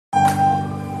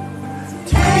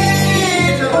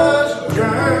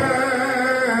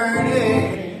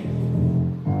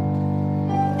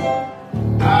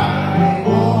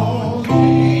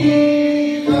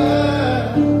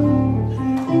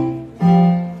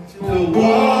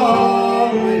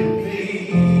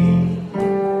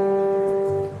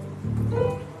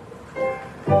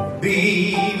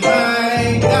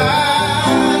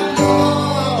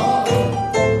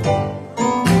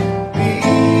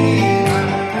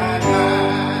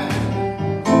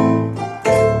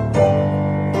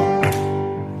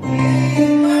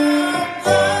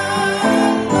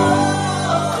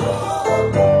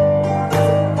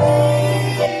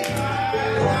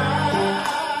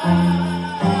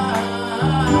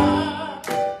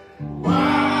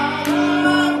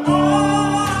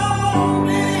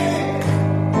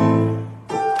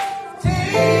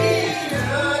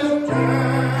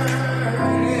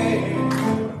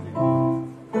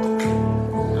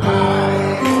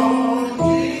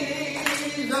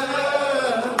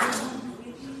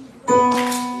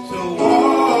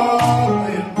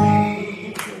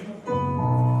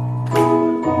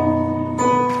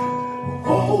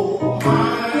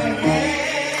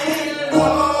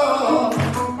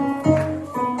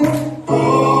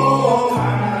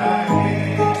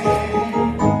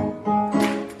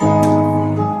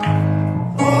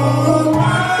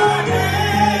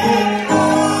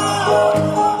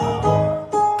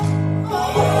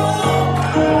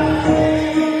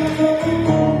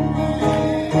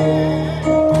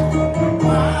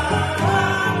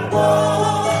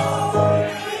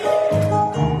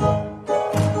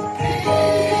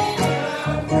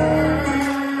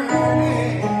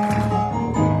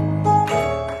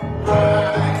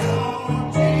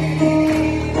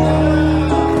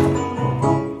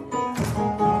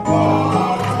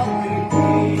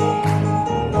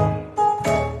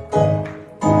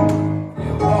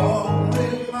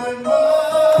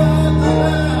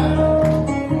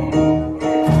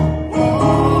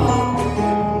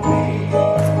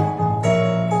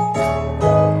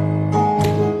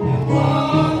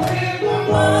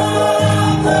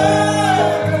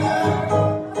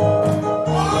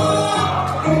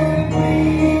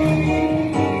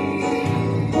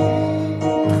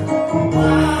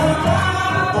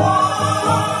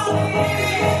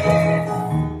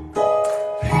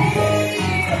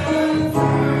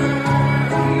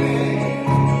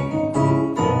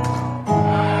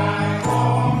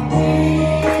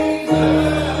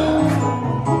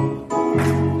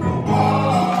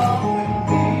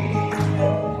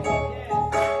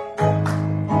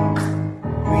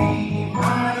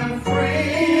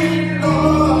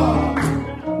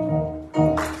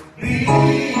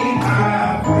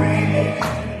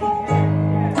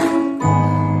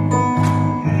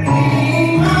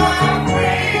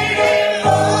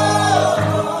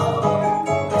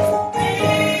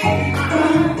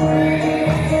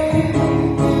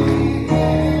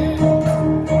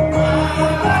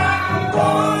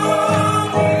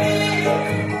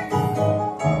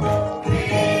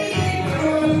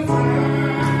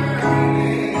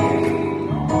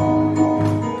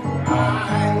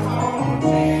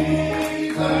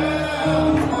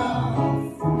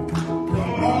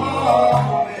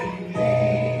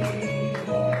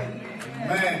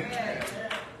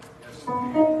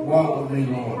Walk with me,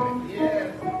 Lord.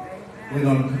 We're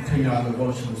going to continue our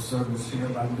devotional service here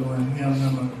by doing hymn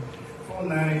number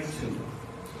 492.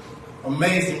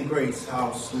 Amazing grace,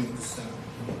 how sweet the sound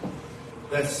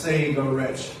that saved a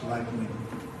wretch like me.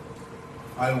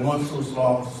 I once was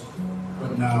lost,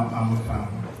 but now I'm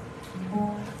found.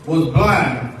 Was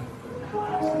blind,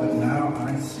 but now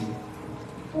I see.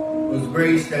 Was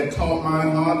grace that taught my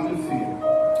heart to fear,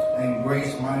 and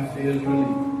grace my fears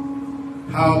relieved.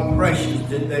 How precious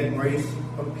did that grace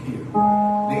appear,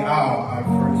 the hour I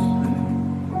first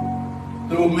believed.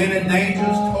 Through many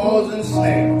dangers, toils, and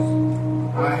snares,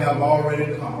 I have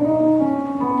already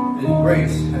come. His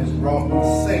grace has brought me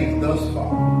safe thus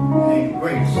far, and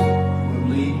grace will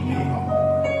lead me home.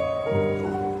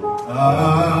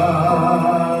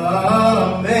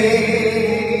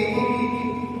 Amazing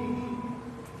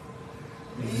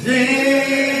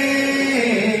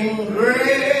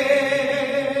grace,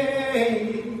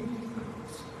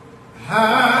 how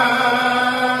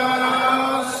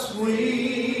sweet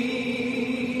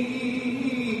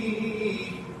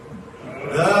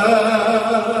the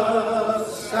sound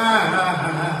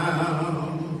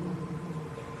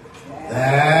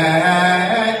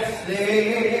that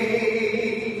saved a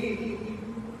wretch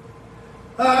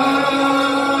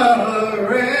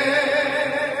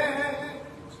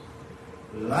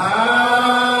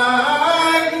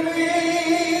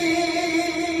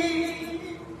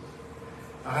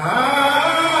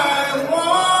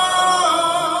like me.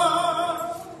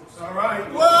 I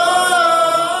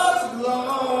was lost,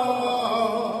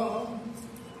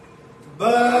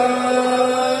 but now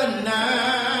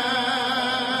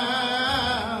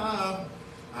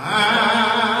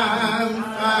I'm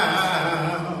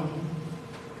found.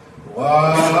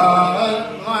 Was blind,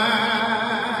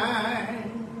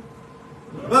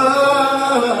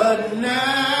 but now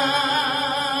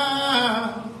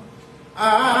I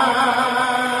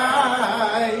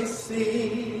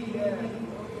see.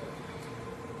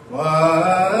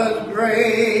 Was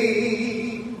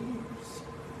grace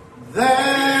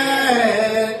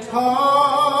that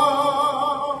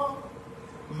taught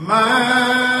my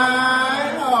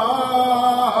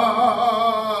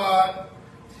heart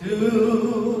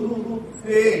to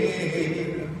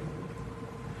fear,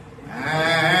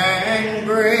 and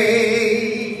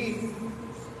grace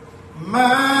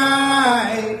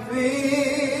my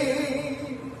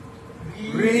fear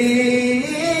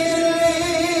relieved.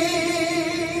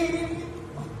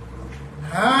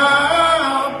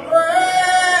 How precious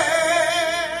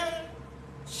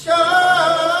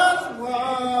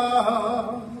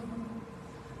was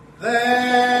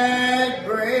that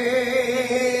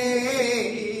grace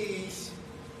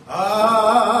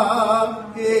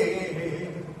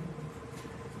appeared,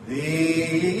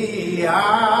 the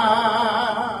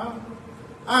hour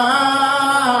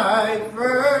I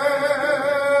first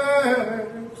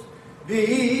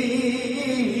believed.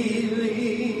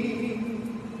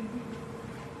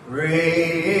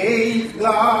 Praise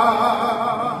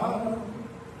God,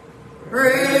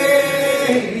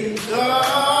 praise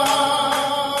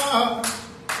God,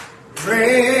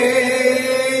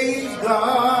 praise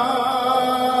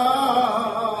God,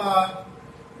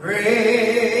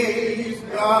 praise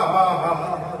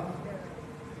God,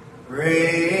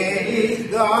 praise God,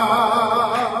 praise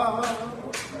God,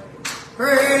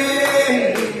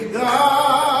 praise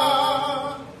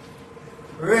God,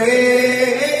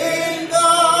 praise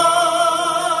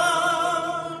God,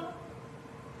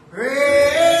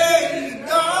 praise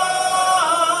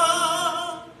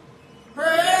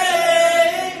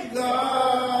God, praise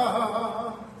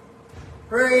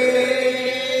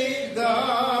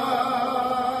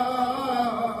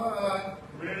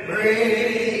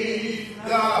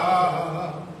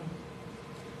God,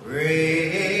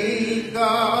 praise God, praise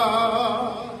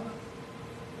God,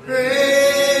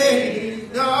 praise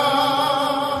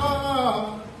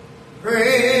God,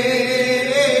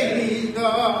 praise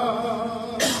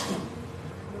God.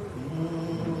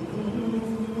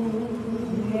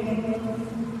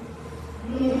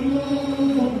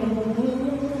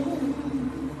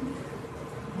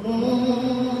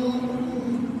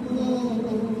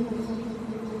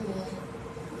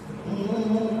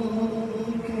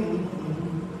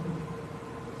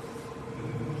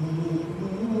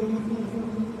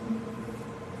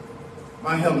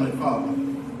 My Heavenly Father,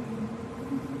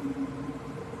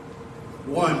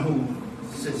 one who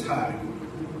sits high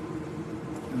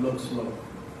and looks low,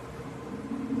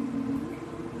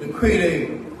 the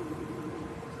creator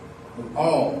of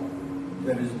all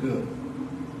that is good,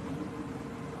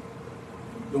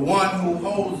 the one who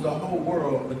holds the whole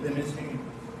world within his hand.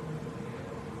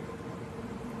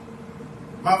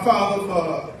 My Father,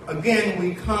 for Again,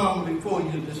 we come before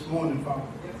you this morning, Father,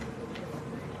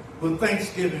 with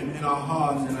thanksgiving in our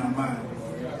hearts and our minds.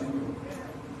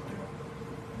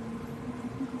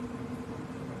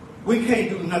 We can't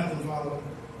do nothing, Father,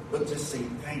 but just say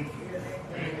thank you.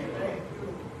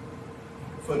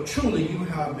 For truly you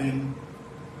have been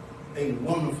a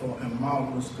wonderful and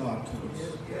marvelous God to us.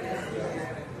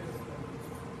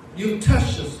 You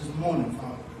touched us this morning,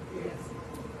 Father,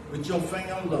 with your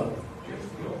finger of love,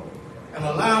 and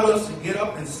allowed us to get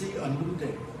up and see a new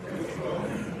day.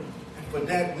 And for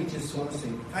that, we just want to say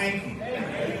thank you.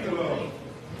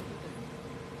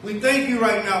 We thank you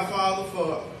right now, Father,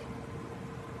 for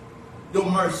your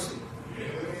mercy,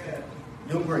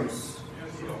 your grace,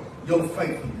 your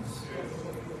faithfulness,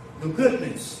 your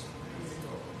goodness.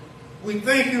 We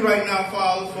thank you right now,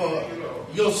 Father,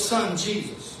 for your Son,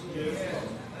 Jesus,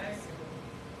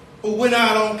 who went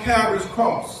out on Calvary's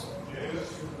cross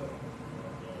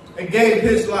and gave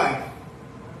his life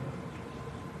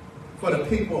for the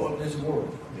people of this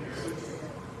world.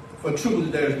 For truly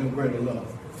there is no greater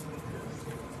love.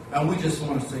 And we just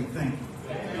want to say thank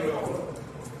you.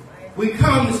 We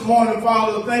come this morning,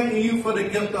 Father, thanking you for the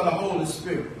gift of the Holy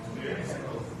Spirit.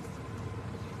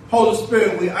 Holy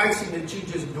Spirit, we're asking that you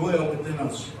just dwell within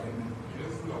us right now.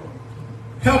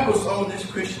 Help us on this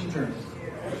Christian journey.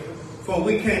 For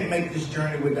we can't make this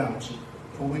journey without you.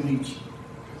 For we need you.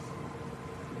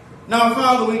 Now,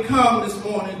 Father, we come this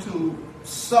morning to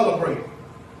celebrate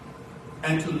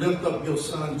and to lift up your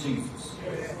Son, Jesus.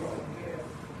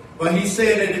 But he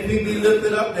said that if he be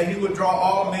lifted up, that he would draw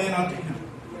all men unto him.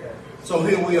 So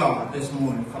here we are this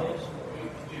morning, Father.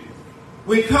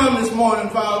 We come this morning,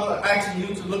 Father, asking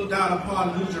you to look down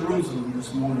upon New Jerusalem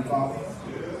this morning, Father.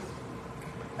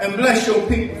 And bless your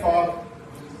people, Father,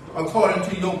 according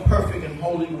to your perfect and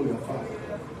holy will, Father.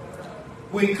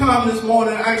 We come this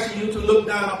morning asking you to look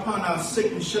down upon our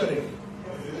sick and shut in.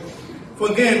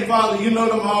 For again, Father, you know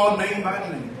them all name by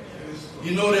name.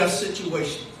 You know their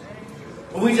situations.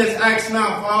 But we just ask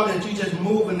now, Father, that you just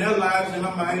move in their lives in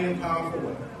a mighty and powerful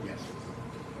way.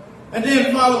 And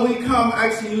then, Father, we come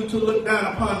asking you to look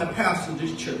down upon the pastor of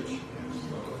this church.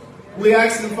 We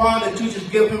ask him, Father, that you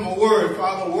just give him a word,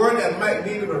 Father, a word that might be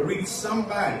able to reach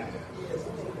somebody.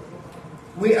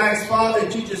 We ask, Father,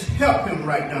 that you just help him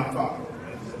right now, Father.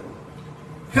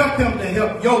 Help him to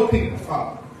help your people,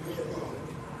 Father.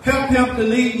 Help him to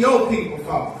lead your people,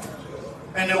 Father,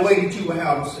 and the way that you will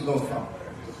have us to go, Father.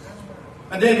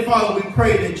 And then, Father, we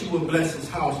pray that you will bless his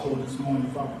household this morning,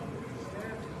 Father.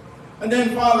 And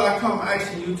then, Father, I come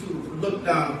asking you to look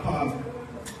down upon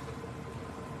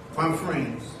my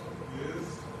friends.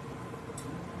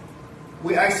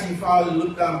 We ask you, Father, to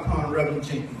look down upon Reverend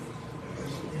Jenkins,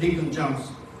 Deacon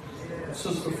Johnson,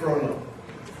 Sister Furlow.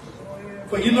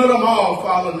 For you know them all,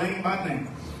 Father, name by name.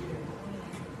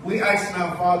 We ask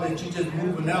now, Father, that you just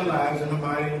move in their lives in a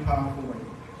mighty and powerful way.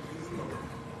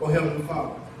 Oh, Heavenly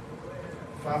Father,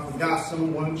 if I forgot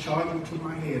someone, charge them to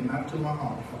my head, not to my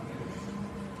heart, Father.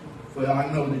 For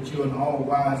I know that you're an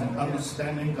all-wise and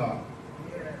understanding God.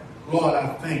 Lord, I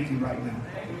thank you right now.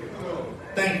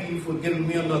 Thank you for giving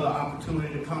me another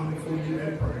opportunity to come before you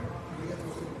and pray.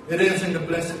 It is in the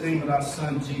blessed name of our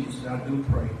Son, Jesus, that I do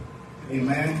pray.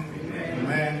 Amen.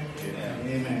 Amen. Amen.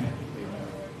 Amen.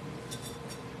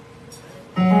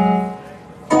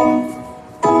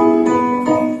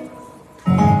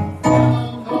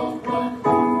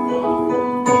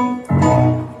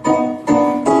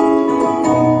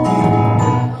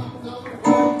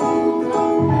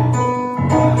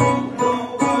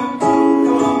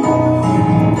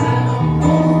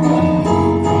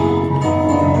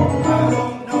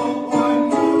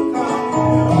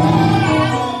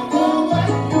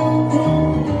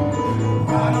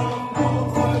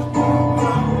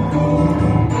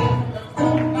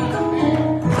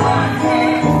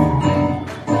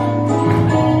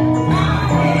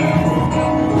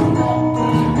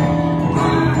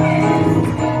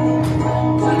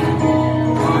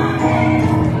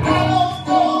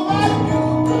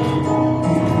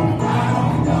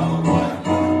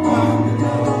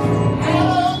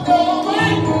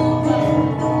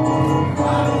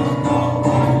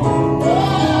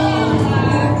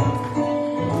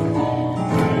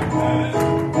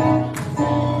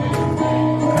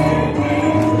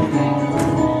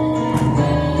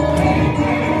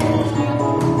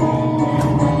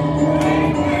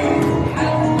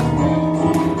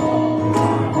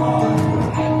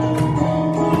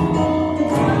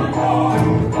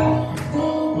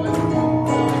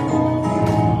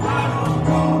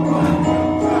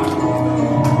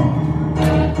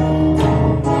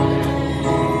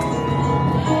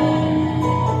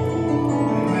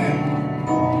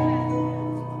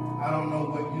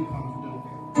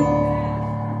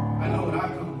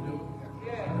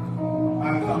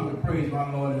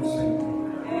 our Lord and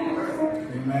Savior.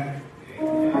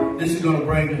 Amen. This is going to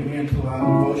bring an end to our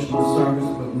devotional service,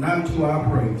 but not to our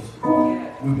praise.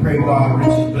 We pray God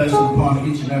richly blessing upon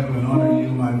each and every one of you,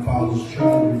 my Father's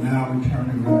children. We now return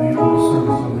and remain on the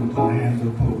service over into the hands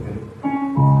of the pulpit.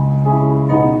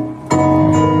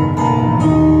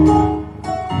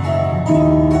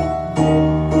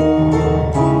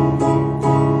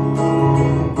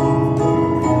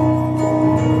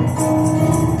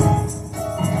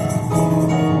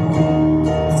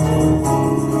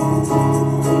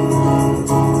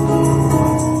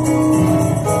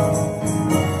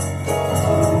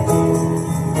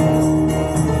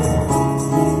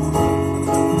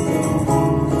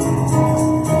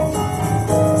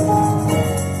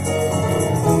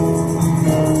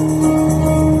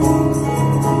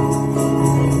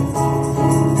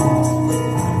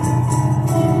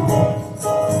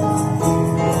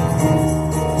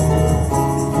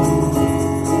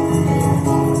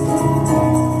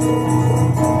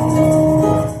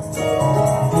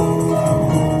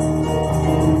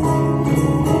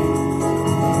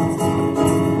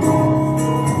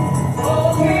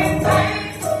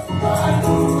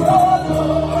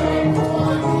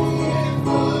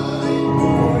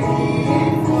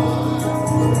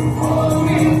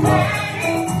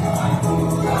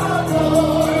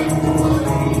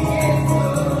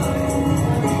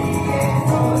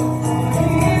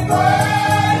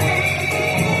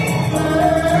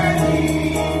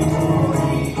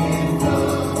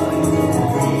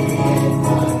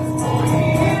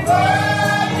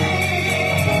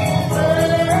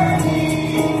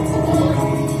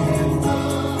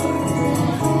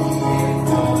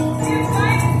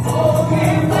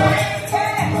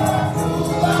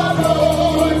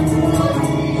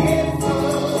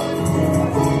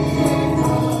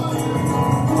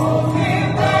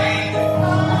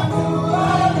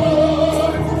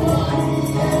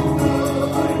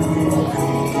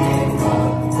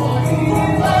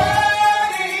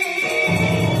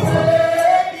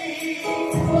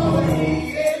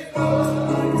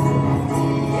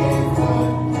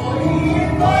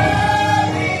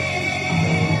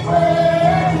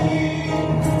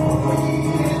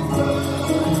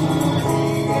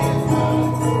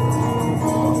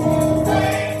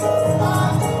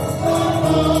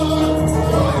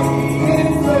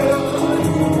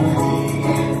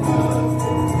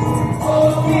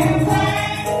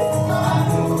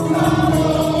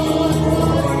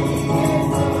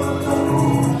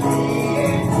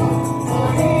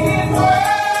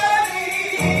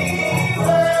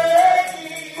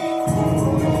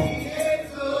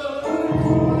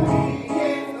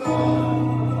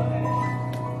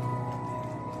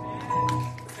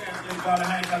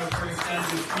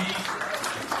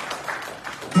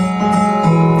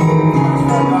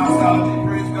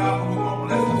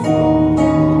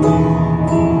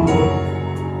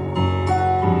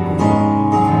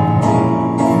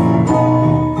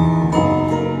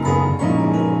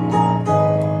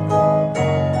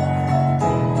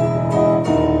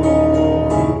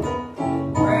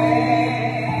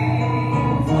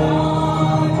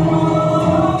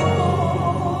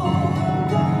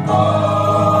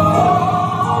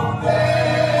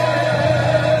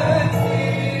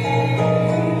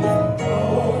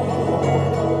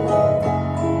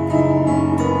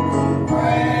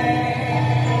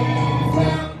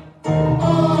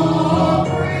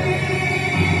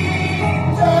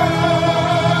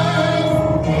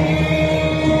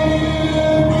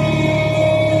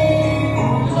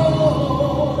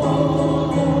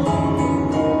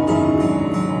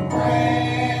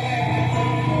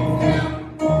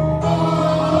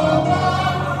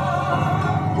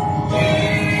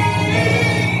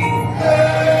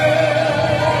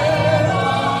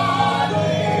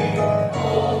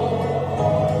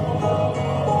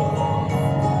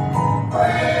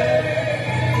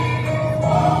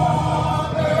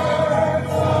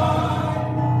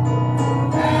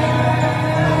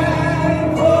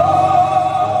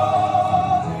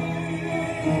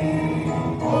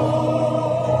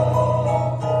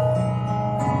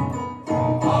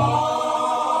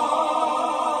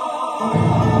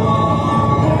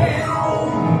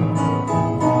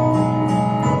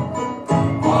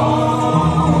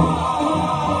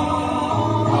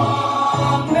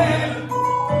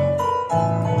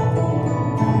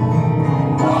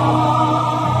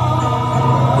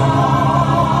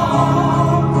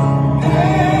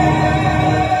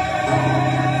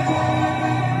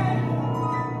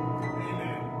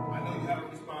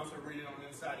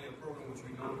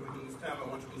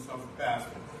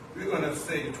 We're going to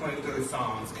say the 23rd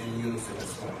Psalms in unison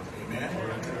this morning. Amen?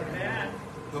 Amen.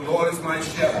 The Lord is my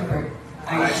shepherd,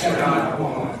 I shall not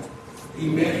want. He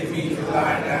made me to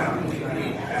lie down in the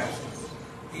green pastures.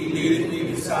 He leadeth me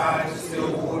beside the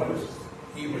still waters.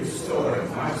 He restored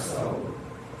my soul.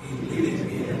 He leadeth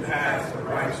me in the paths of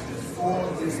righteousness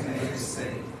for his name's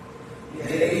sake.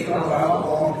 Yea, though I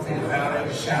walk through the valley of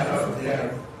the shadow of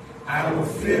death, I will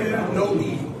fear no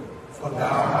evil, for thou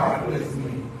art with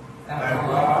me. Thy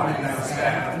rod and thy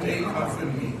staff, they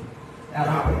comfort me.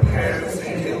 Thou preparest a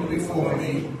table before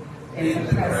me in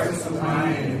the presence of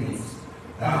my enemies.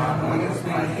 Thou anointest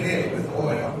my head with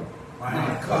oil,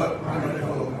 my cup runneth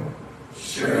over.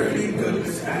 Surely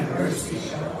goodness and mercy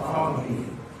shall follow me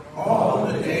all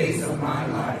the days of my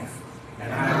life,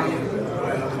 and I will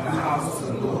dwell in the house of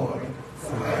the Lord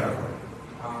forever.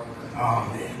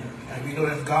 Amen. And we know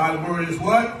that God's word is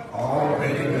what?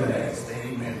 Already blessed.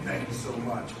 Amen. Thank you so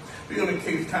much. We're going to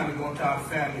take this time to go into our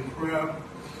family prayer.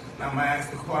 Now I'm going to ask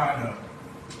the choir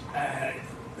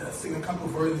to sing a couple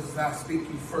of verses as I speak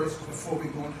to you first before we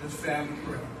go into this family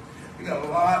prayer. We got a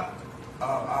lot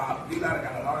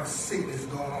of sickness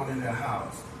going on in their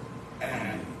house,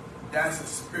 and that's a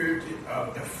spirit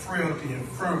of frailty,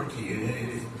 infirmity, and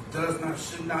it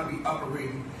should not be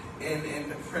operating in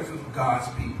the presence of God's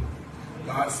people.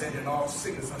 God said that all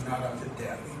sickness are not unto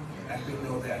death, and we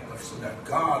know that, but so that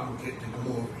God will get the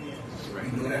glory. We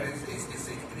know that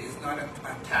it's not an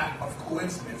attack of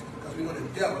coincidence, because we know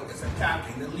the devil is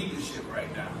attacking the leadership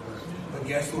right now. But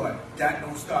guess what? That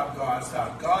don't stop God's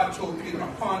thought. God told Peter,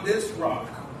 upon this rock,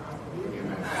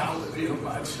 I will build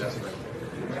my church,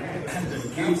 and the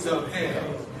gates of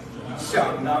hell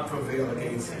shall not prevail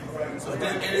against him. So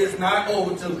then it is not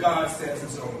over till God says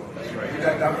it's over. We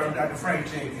got Dr. Frank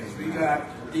Jenkins. We got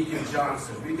Deacon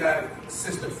Johnson. We got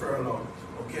Sister Furlow.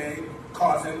 Okay?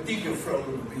 Causing Deacon Furlow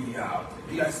to be out.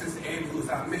 We got Sister Andrew, who's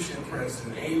our mission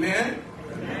president. Amen?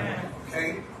 Amen.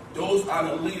 Okay? Those are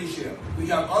the leadership. We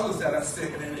have others that are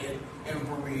sick and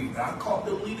bereaved. I call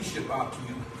the leadership out to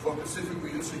you for a specific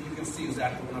reason so you can see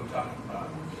exactly what I'm talking about.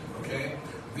 Okay?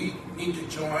 We need to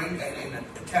join and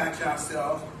attach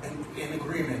ourselves in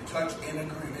agreement. Touch in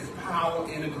agreement. There's power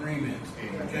in agreement.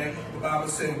 Okay? The Bible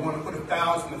says one will put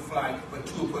 1,000 to flight, but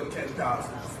two will put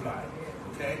 10,000 to flight.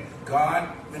 Okay? God,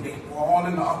 when they were all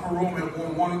in the upper room and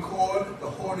on one accord, the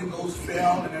Holy Ghost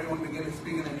fell and everyone began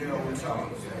speaking in their own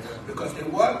tongues. Because they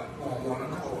what? On one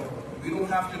accord. We don't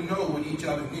have to know what each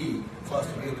other needs for us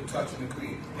to be able to touch and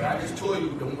agree. But I just told you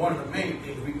that one of the main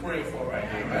things we pray for right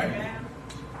now, right?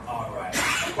 All right.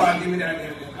 Choir, give me that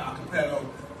in a cappella.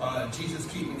 Jesus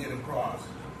keep me near the cross.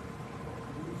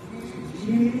 Jesus keep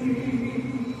me near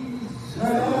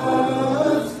the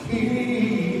cross.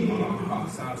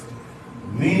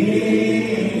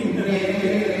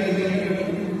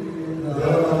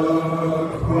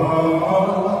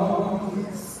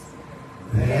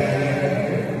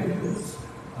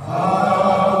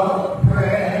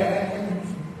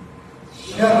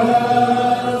 There's a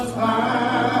precious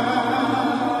fountain,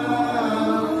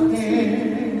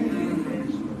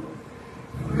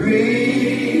 free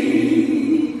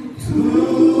to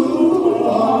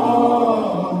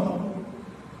all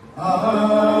a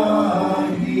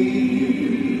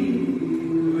healing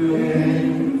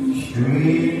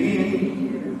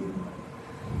stream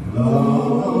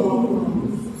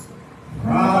flows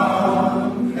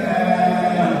from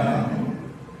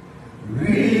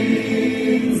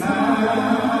Calvary's mountain.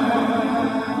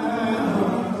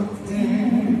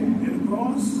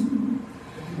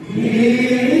 In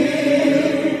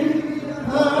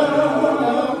the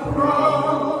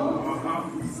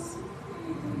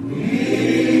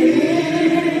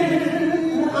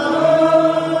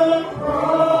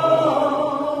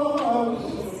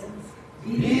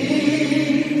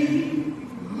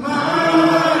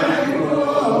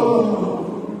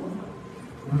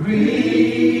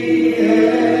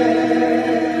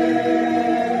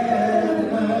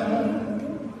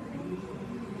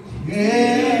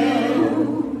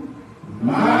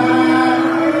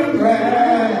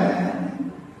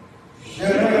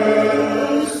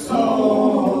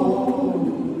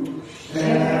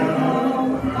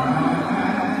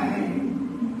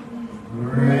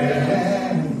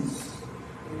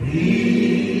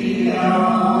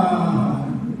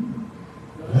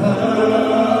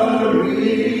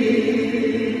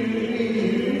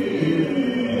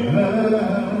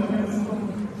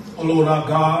O Lord our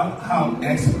God, how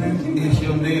excellent is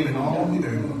your name in all the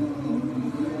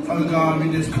earth. Father God,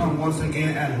 we just come once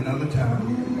again at another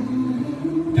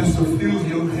time, just to feel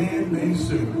your handmaid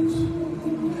servants.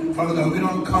 Father God, we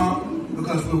don't come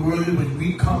because we're worthy, but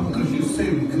we come because you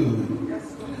say we could.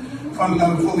 Father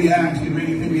God, before we ask you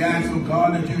anything, we ask, oh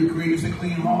God, that you would create us a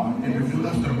clean heart and renew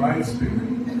us the right spirit.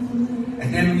 And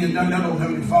And then when you're done that, oh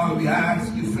Heavenly Father, we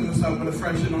ask you fill us up with a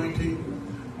fresh anointing.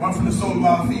 One from the sole of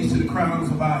our feet to the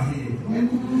crowns of our head.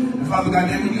 And Father God,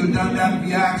 then when you're done that,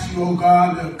 we ask you, oh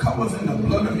God, to cover us in the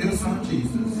blood of your Son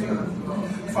Jesus.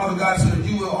 Father God, so that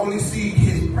you will only see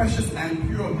his precious and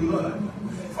pure blood.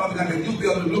 Father God, that you'll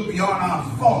be able to look beyond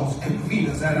our faults and meet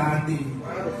us at our need.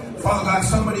 Father God,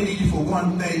 somebody needs you for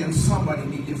one thing and somebody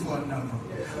needs you for another.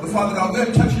 But Father God,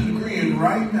 we're touching and agreeing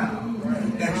right now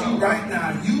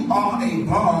that you are a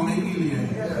balm in Gilead.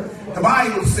 The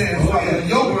Bible says, Father,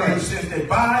 your word says that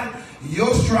by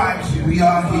your stripes we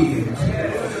are healed.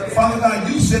 Father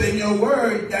God, you said in your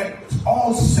word that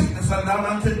all sickness are not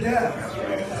unto death.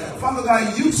 Father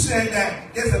God, you said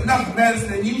that there's enough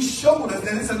medicine, and you showed us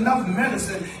that there's enough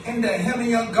medicine in the hem of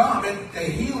your garment to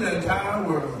heal the entire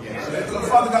world. So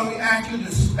Father God, we ask you to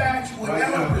dispatch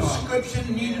whatever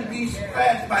prescription needs to be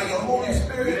dispatched by your Holy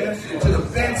Spirit to the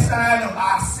bedside of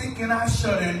our sick and our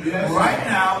shut-in right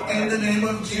now in the name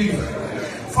of Jesus.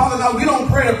 Father God, we don't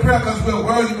pray the prayer because we're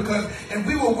worthy, because if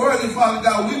we were worthy, Father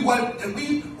God,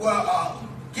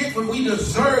 get what we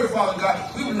deserve, Father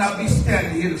God, we would not be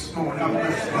standing here this morning.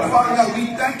 But Father God, we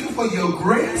thank you for your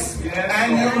grace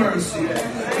and your mercy.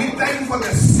 We thank you for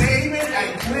the saving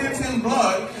and cleansing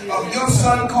blood of your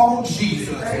Son called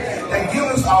Jesus that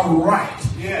gives us a right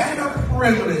and a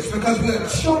privilege, because we are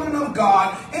children of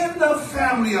God in the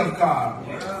family of God.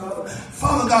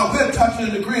 Father God, we're touching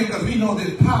and agreeing because we know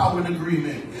there's power in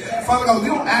agreement. Father God, we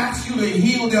don't ask you to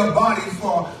heal their bodies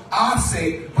for our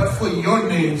sake, but for your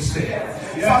name's sake.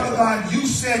 Father God, you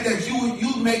said that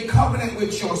you make covenant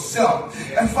with yourself.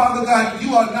 And Father God,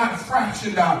 you are not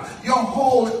fractioned out. You're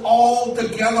whole, all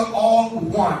together, all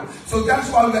one. So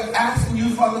that's why we're asking you,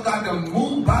 Father God, to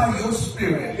move by your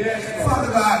Spirit.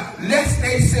 Father God, lest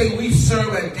they say we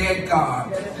serve a dead God.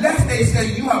 Lest they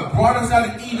say you have brought us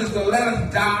out of Eden to let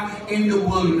us die in the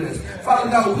wilderness.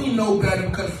 Father God, we know better,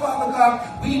 because Father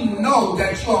God, we know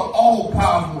that you are all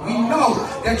powerful. We know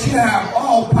that you have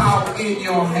all power in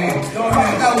your hand.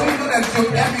 Father God, we know that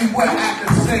you're everywhere at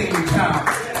the same time.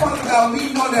 Father God,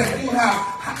 we know that you have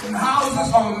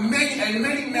houses on many and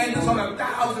many mansions on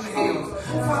 1,000 hills.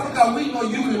 Father God, we know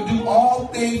you can do all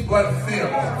things but fail.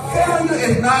 Failure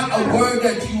is not a word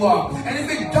that you are. And if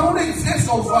it don't exist,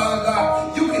 oh Father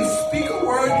God, you can speak a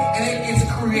word and it is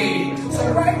created.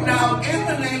 So right now, in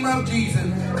the name of Jesus,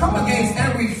 come against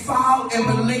every foul and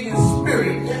malignant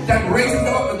spirit that raises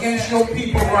up against your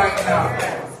people right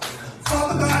now.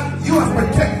 Father God, you have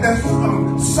protected us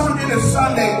from Sunday to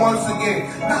Sunday once again.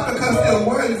 Not because they're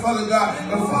worthy, Father God,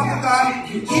 but Father God,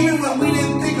 even when we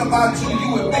didn't think about you,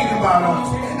 you would think about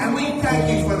us. And we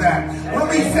thank you for that. When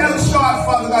we fell short,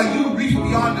 Father God, you reached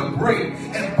beyond the break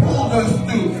and pulled us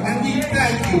through. And we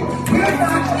thank you. We are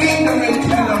not ignorant to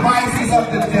the devices of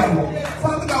the devil.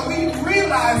 Father God, we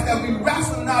realize that we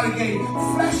wrestle not against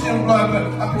flesh and blood,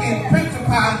 but against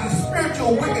principalities,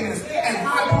 spiritual wickedness, and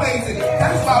high places.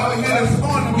 That's why we're here this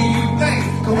morning to give you thanks.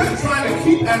 Because we're trying to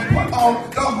keep and put on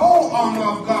the whole armor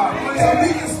of God, so we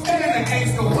can stand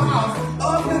against the wiles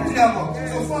of the devil.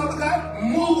 So Father God,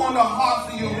 move on the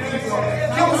hearts of your people.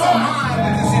 Give us a mind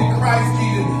that is in Christ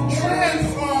Jesus.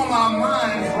 Transform our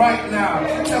minds right now,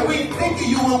 that we think of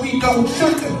you when we don't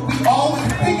should. We always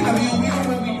thinking of you even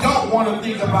when we don't want to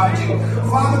think about you.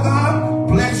 Father God,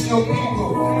 bless your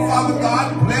people. Father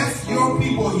God, bless your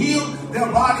people. Heal their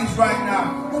bodies right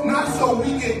now. Not so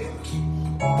we can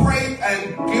pray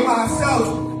and give ourselves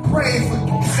praise for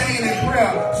saying a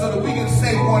prayer, so that we can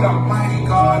say what a mighty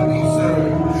God we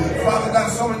serve. Father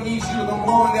God, someone needs you to go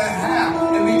more in their half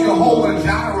and be Jehovah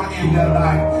Jireh in their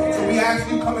life. So we ask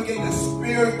you to come against the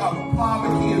spirit of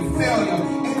poverty and failure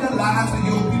in the lives of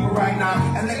your people right now,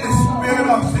 and let the spirit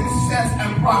of success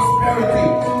and prosperity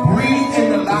breathe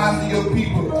in the lives of your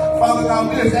people. Father God,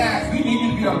 we just ask, we need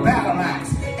you to be a battle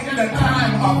axe in the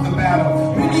time of the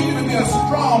battle. We need you to be a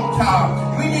strong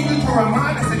tower. We need you to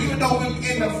remind us that even though we're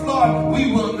in the flood,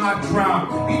 we will not drown.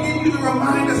 We need you to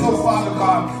remind us, oh Father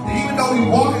God, that even though we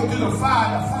walk into the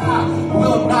fire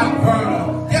will not burn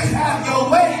us. Just have your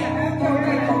way.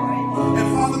 And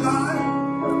Father God,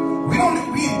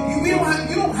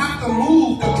 you don't have to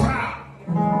move the crowd.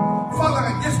 Father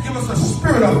God, just give us a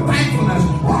spirit of thankfulness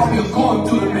while we're going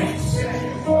through the mess.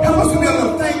 Help us to be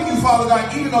able to thank you, Father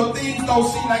God, even though things don't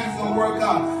seem like it's going to work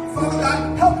out. Father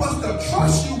God, help us to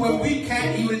trust you when we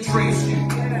can't even trace you.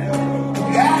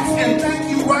 We ask and thank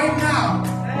you right now.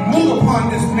 Move upon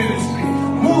this ministry.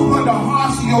 Move on the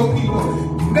hearts of your people.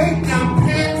 Make them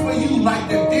pant for you like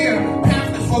the deer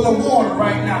pants for the water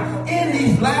right now. In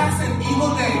these last and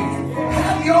evil days,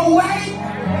 have your way.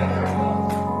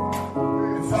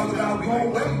 And Father God, we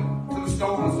won't wait till the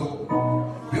storm is over.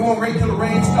 We won't wait till the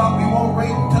rain stops. We won't wait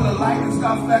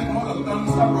of fact, hold up, don't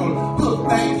stop rolling. We'll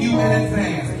thank you in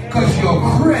advance because your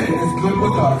credit is good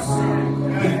with us.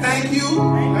 We thank you,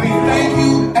 and we thank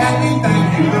you.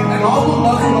 And all who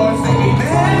love the Lord say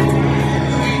amen.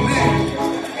 Amen.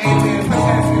 Amen. Put your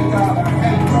hands to God.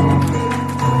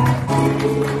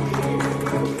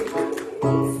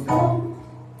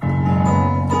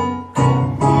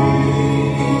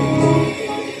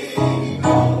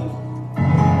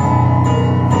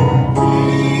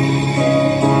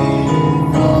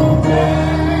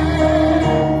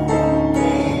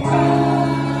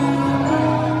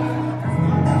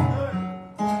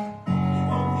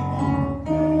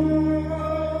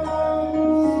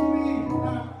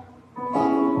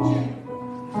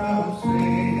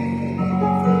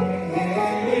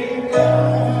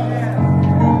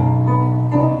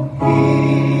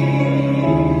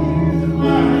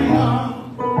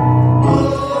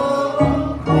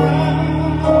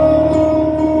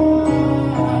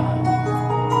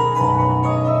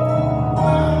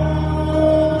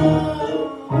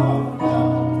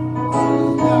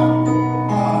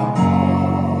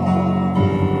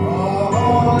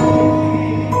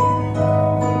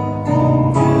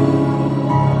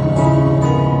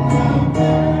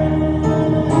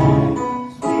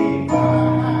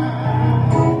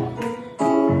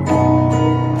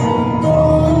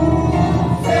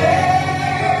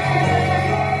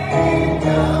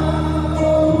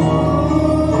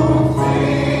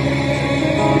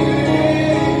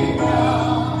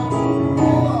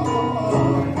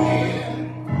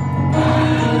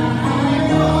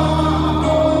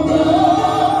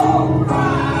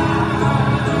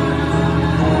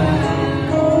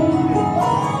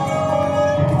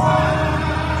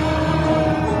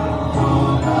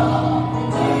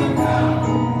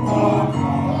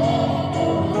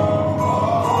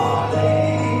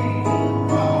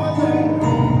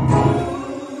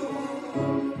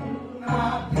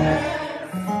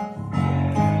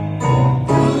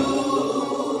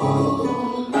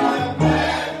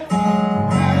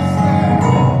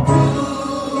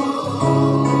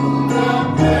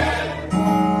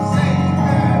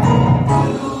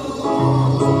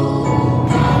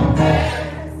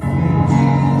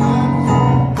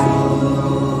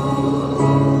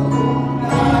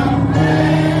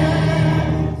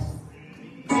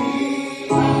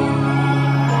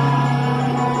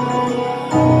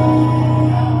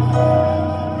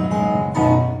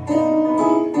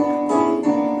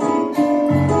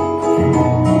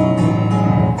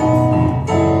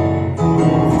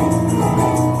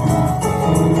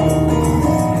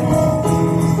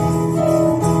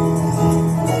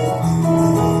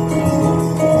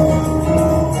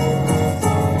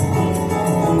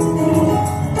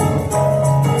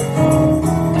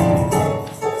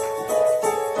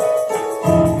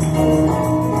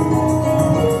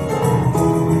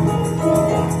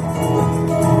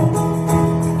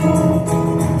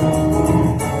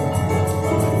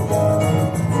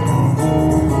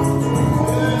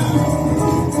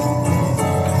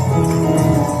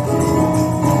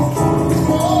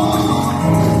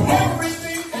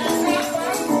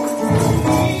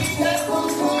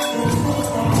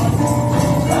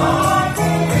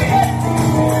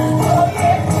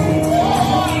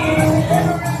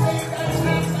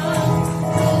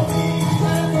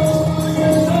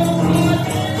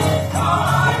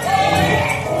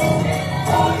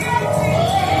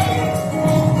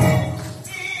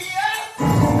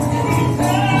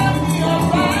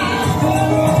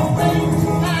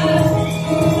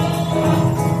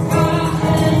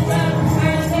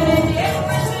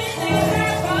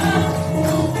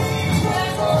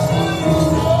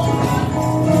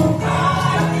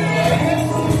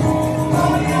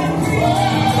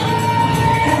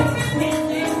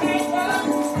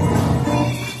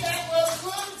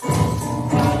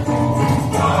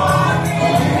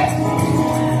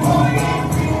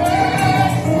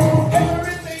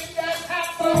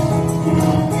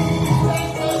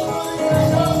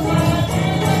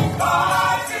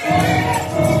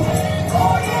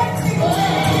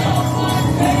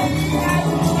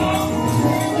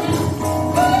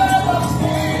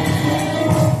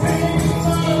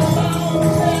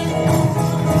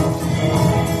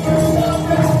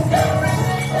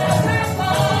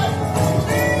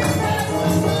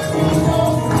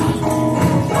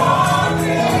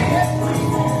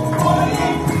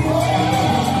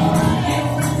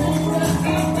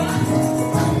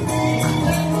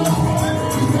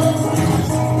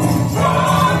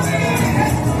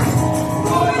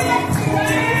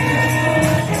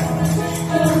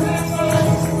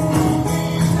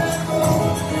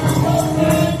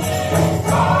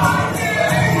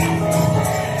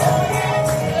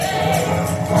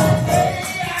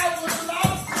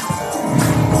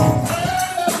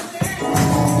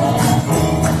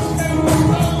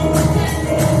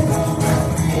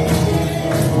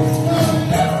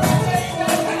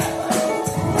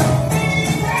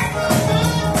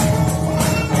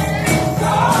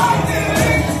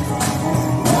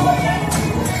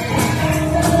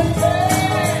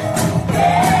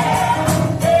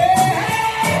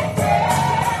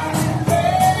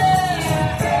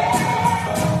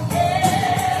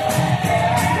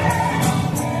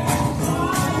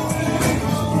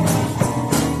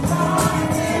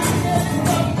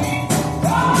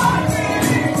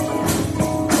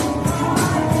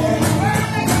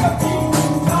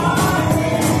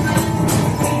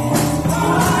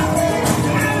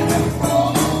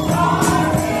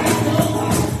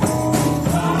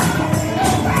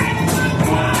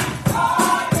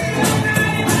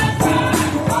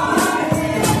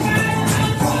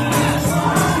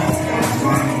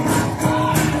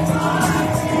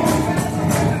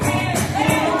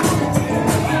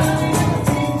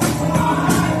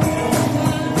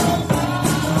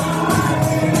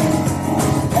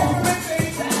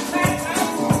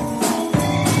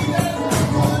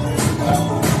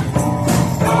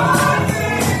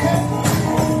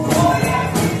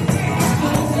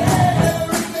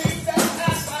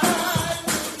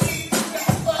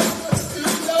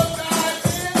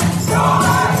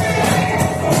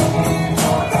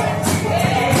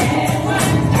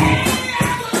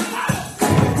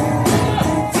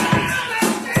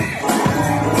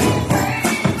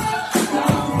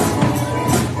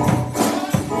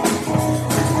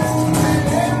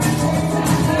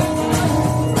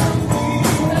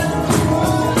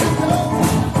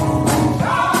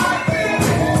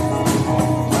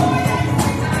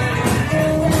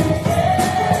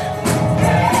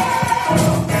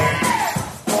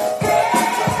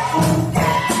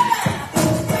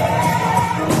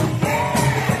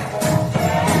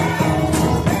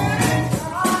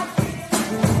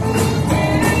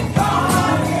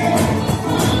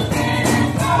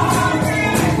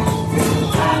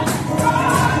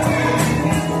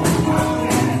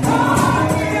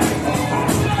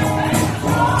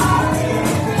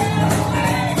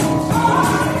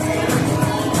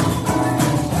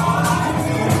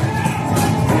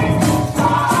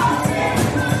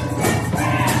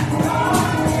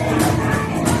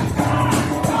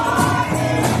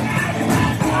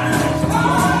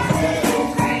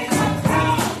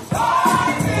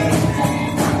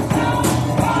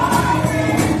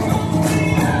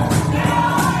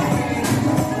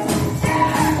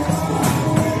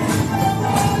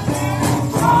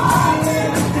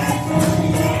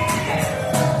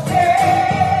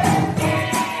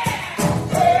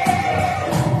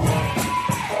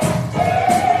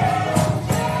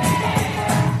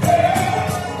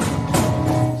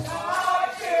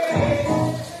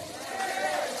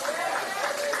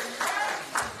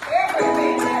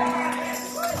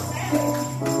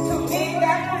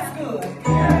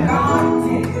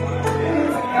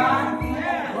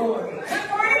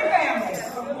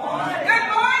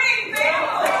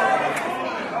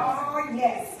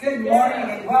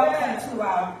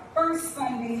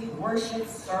 worship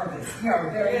service. We are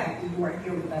very happy you are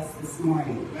here with us this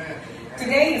morning.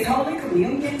 Today is Holy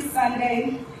Communion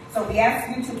Sunday, so we ask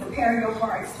you to prepare your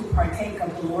hearts to partake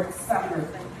of the Lord's Supper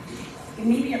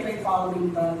immediately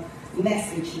following the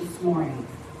message this morning.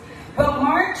 Well,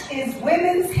 March is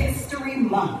Women's History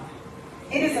Month.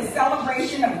 It is a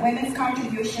celebration of women's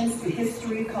contributions to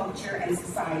history, culture, and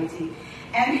society,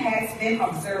 and has been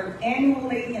observed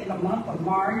annually in the month of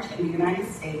March in the United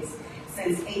States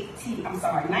since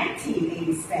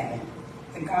 1987.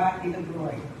 To God be the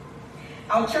glory.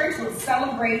 Our church will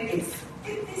celebrate its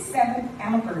 57th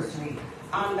anniversary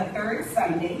on the third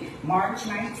Sunday, March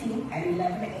 19th at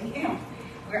 11 a.m.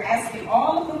 We're asking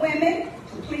all of the women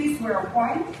to please wear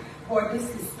white for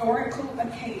this historical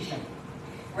occasion.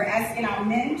 We're asking our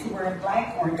men to wear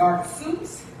black or dark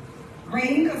suits.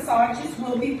 Green corsages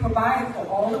will be provided for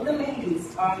all of the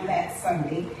ladies on that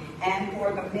Sunday, and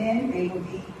for the men, we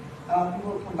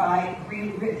will provide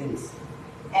green ribbons.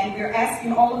 And we're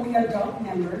asking all of the adult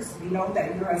members, we know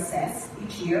that we're assessed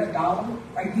each year $1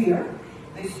 a year.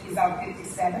 This is our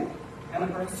 57th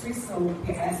anniversary, so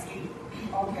we're asking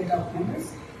all the adult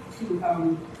members to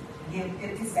give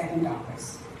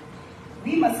 $57.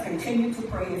 We must continue to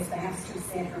pray, as the pastor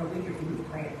said earlier in the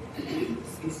prayer.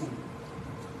 Excuse me.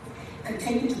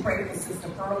 Continue to pray for Sister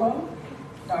Furlow,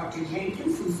 Dr.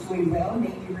 Jenkins, who's doing well, may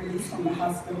be released from the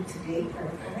hospital today,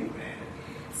 prayerfully.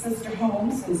 Sister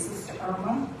Holmes and Sister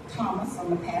Irma Thomas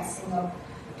on the passing of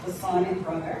the son and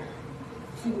brother.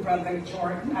 To Brother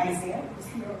Jordan Isaiah, who's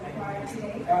here on the choir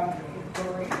today, God be the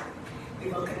glory.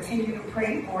 We will continue to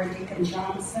pray for Deacon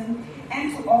Johnson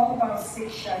and to all of our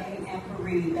sick, shut-in, and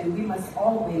bereaved. And we must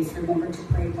always remember to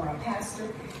pray for our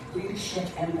pastor, leadership,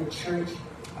 and the church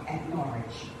at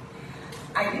large.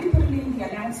 I didn't put it in the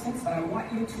announcements, but I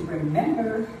want you to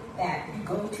remember that you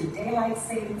go to daylight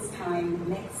savings time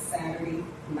next Saturday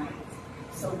night.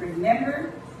 So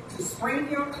remember to spring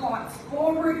your clocks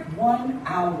forward 1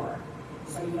 hour.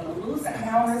 So you're going to lose an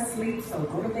hour of sleep, so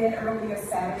go to bed earlier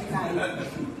Saturday night.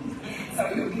 So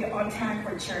you'll be on time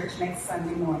for church next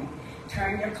Sunday morning.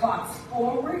 Turn your clocks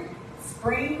forward,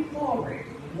 spring forward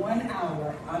 1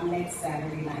 hour on next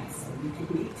Saturday night, so we can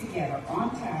meet together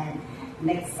on time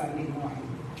next Sunday morning.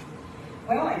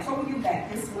 Well, I told you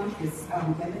that this month is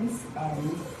Women's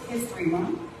History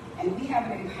Month, and we have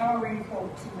an empowering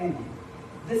quote to women.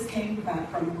 This came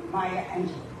from Maya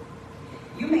Angelou.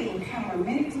 You may encounter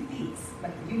many defeats,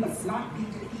 but you must not be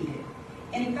defeated.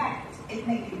 In fact, it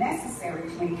may be necessary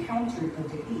to encounter the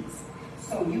defeats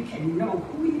so you can know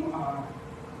who you are,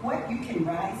 what you can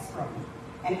rise from,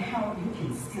 and how you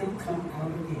can still come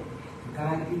out of it. To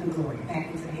God be the glory. Back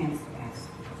into the hands of the pastor.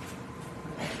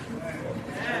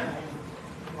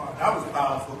 Wow, that was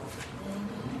powerful.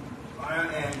 Maya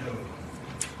Angelou.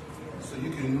 So you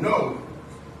can know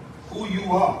who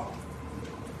you are,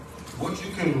 what you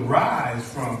can rise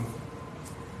from,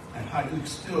 and how you can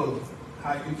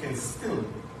still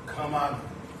come out of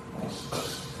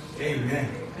it. Amen.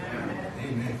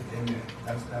 Amen. Amen.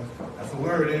 That's a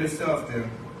word in itself there.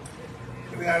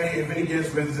 If we have any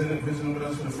guests visiting with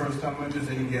us for the first time, or just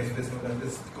any guests visiting with us,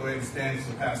 just go ahead and stand so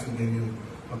the pastor can give you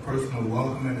a personal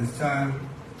welcome at this time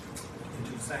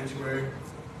into the sanctuary.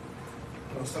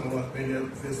 I know some of us been there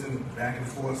visiting back and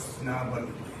forth now, but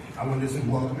I want to just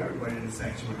welcome everybody in the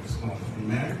sanctuary this morning.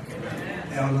 Amen.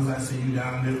 Elders, I see you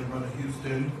down there, Brother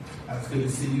Houston. It's good to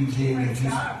see you, Gene.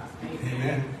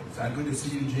 Amen. It's good to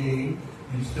see you, Gene.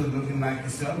 You're still looking like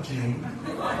yourself, Gene.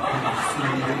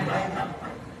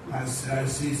 I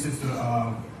see Sister,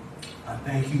 I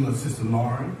thank you, Sister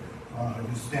Lauren.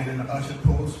 You stand in the usher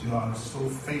post. You are so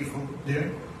faithful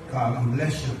there. God will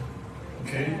bless you.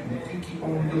 Okay? You keep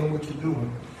on doing what you're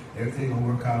doing. Everything will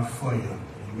work out for you.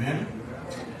 Amen.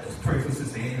 Let's pray for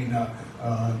Sister Amy, the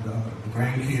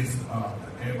grandkids.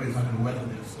 Everybody's under the weather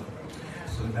there,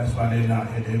 so that's why they're not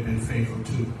here. They've been faithful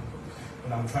too.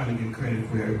 But I'm trying to give credit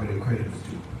where everybody credit is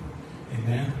due.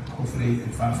 Amen. Hopefully,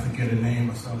 if I forget a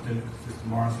name or something, Sister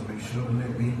Morris will make sure to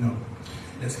let me know.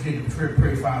 Let's get the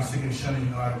pray for our sick and shut-in.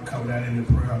 You know, I cover that in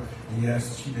the prayer. And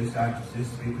yes, she just got this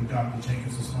week with Dr.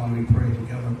 Jenkins this morning. We prayed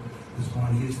together. This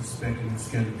morning, he's suspected and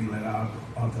scheduled to be let out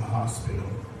of the hospital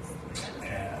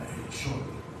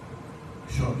shortly.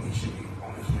 Shortly, he should be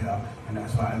on his way out. And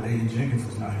that's why Lady Jenkins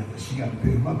is not here. She got to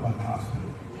pick him up out of the hospital.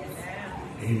 Yes.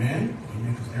 Amen.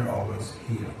 Amen. Because they're always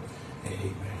here.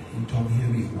 Amen. He told me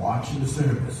he'll be watching the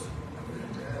service.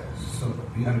 So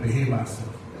we got to behave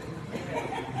ourselves.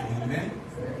 Amen.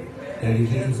 Lady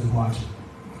Jenkins is watching.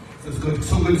 So it's good,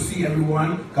 so good to see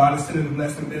everyone. God is still in the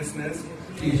blessing business.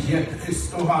 His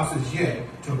storehouse is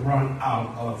yet to run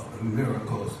out of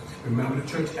miracles. Remember the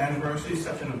church anniversary is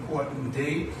such an important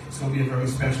day. It's going to be a very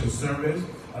special service,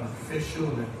 an official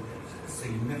and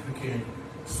significant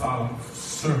solemn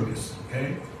service.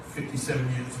 Okay? 57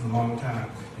 years is a long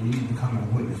time. And you need to come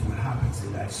and witness what happens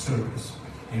in that service.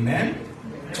 Amen?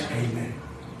 Amen.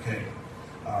 Okay.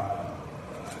 I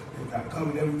think I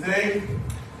covered everything.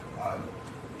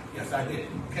 Yes, I did.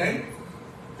 Okay?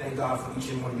 Thank God for each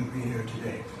and one of you being here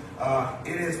today.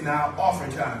 It is now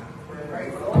offering time.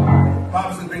 Right?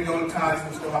 Bible says, bring your own tithes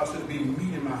and storehouse should be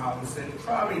meat in my house. And said,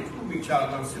 try me, prove me, child,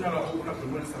 and I'm sitting down and open up the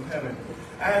windows of heaven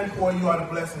and pour you out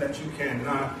the blessing that you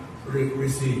cannot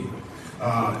receive.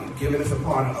 Giving us a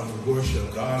part of the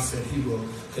worship. God said he will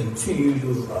continue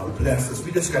to bless us.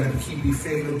 We just got to keep the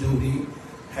faithful duty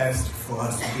has for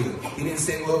us to do. He didn't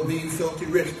say, well, be filthy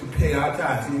rich to pay our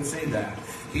tithes. He didn't say that.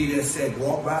 He just said,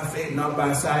 walk by faith, not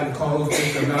by sight, and call those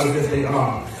things as not as they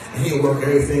are. And he'll work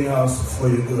everything else for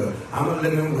your good. I'm a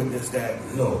living witness that,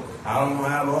 no, I don't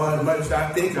have all as much as I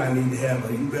think I need to have,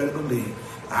 but you better believe.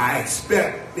 I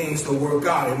expect things to work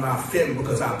out in my favor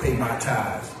because I pay my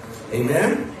tithes.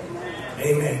 Amen?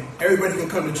 Amen. Everybody can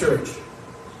come to church.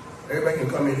 Everybody can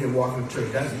come in here and walk in church.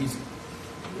 That's easy.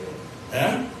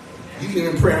 Yeah? You can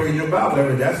even pray and read your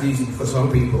Bible. That's easy for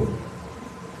some people.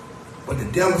 But the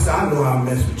devil said, I know I'll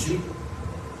mess with you,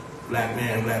 black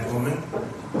man, black woman.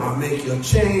 I'll make your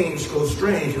change go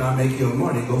strange, and I'll make your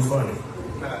money go funny.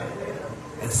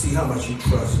 And see how much you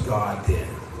trust God then.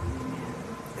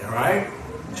 All right?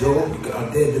 Job,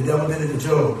 the devil did it to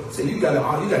Job. So you got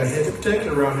a hedge of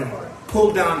protection around him.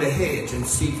 Pull down the hedge and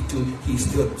see do he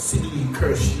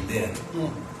curse you then.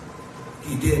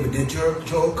 He did, but did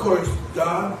Job curse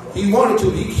God? He wanted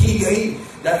to. He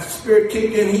that spirit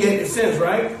kicked in. He had the sense,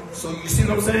 right? So you see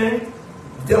what I'm saying?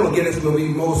 The devil get us when we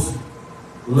most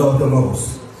love the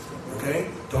most. Okay?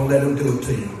 Don't let him do it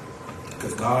to you,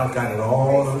 because God got it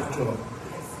all under control.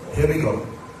 Here we go.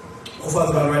 Oh,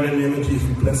 Father God, right in the name of Jesus,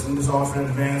 we bless them this offering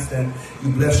in advance, that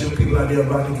you bless your people out there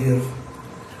about to give.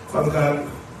 Father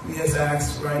God, we just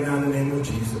ask right now in the name of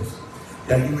Jesus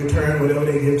that you return whatever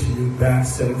they give to you back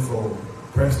sevenfold,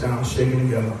 pressed down, shaken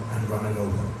together, and running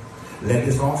over. Let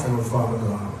this offering, oh Father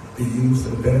God, be used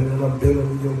for the betterment of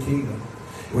building your kingdom.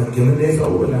 When the given days are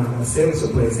over now, a service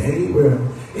of place anywhere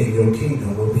in your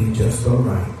kingdom will be just all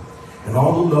right. And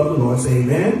all who love the Lord say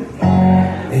amen,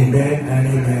 amen, and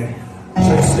amen.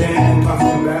 Church stand and talk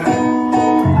to the back.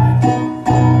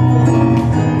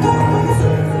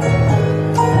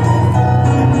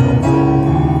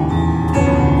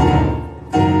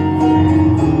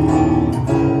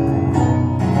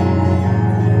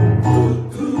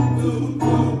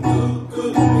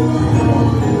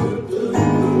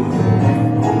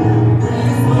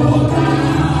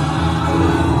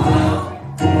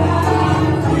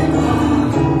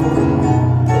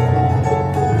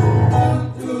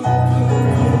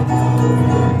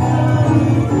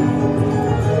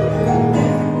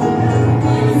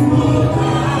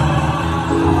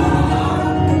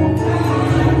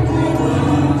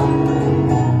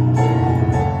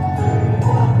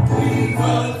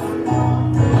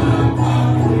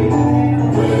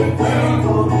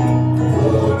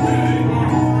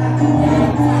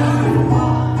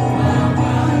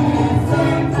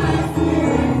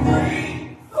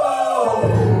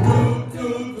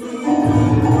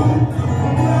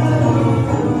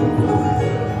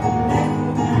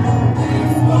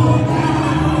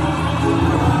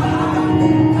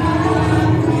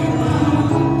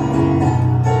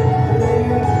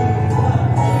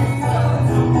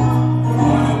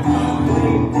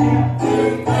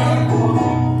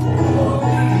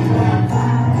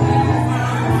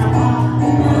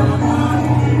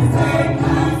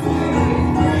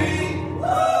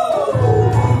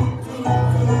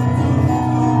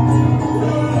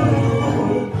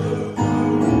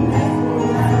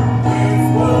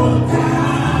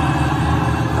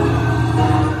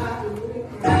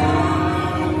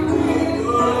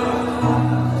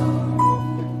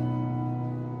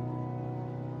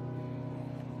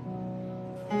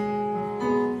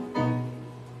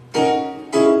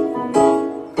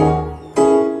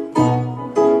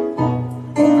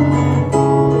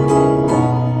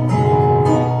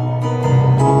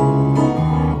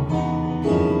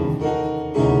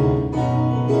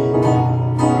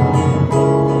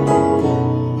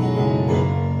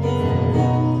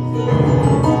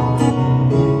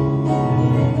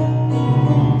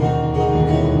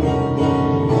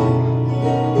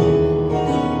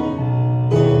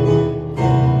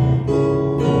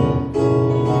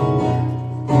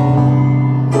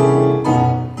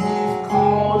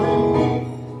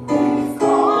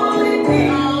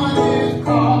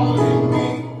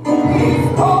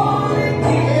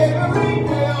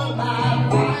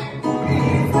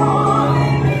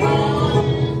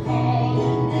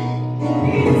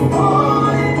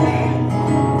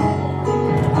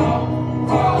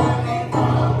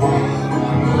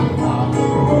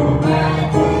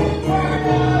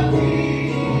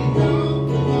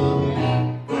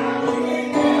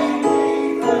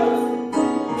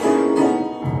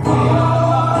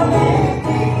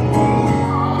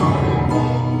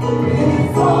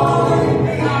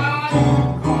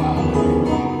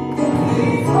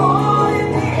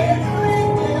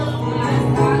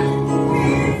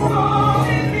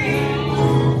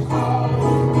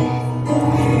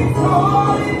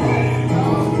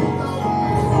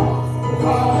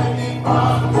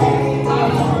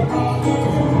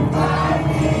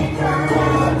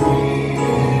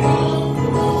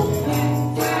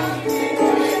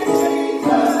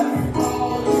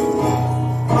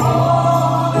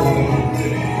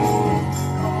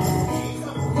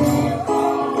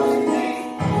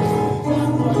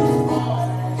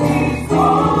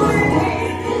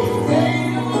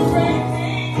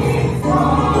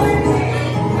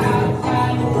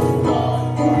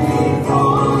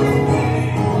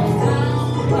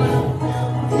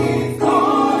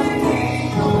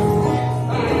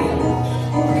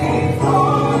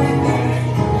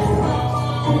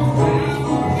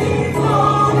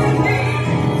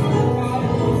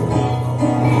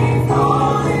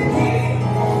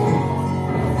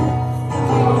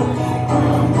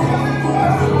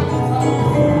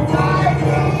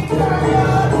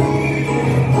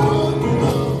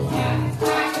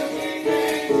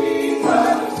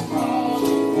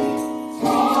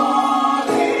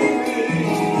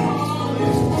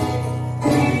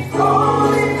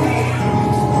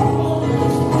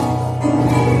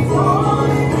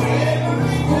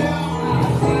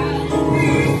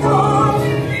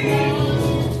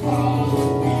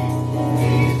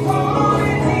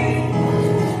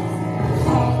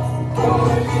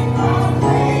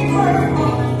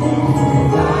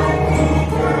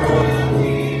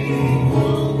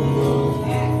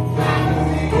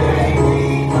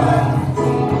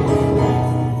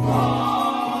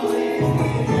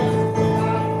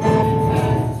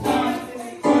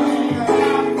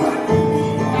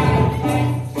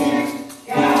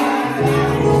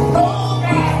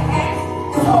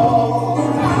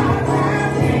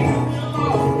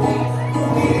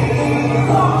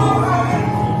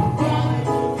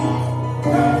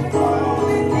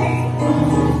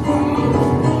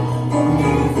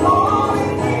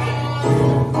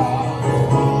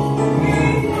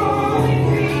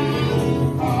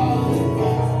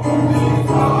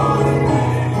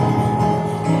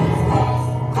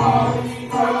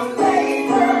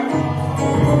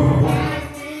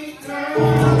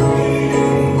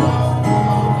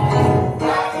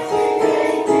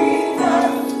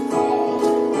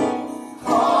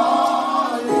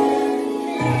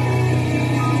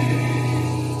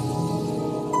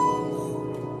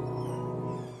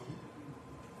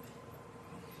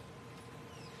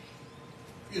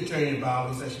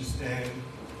 Thomas, as you stand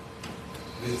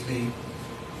with me.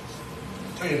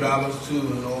 Turn your Bibles to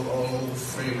an old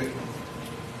favorite,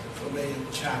 familiar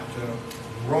chapter,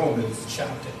 Romans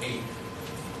chapter 8.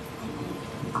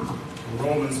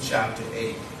 Romans chapter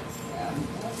 8.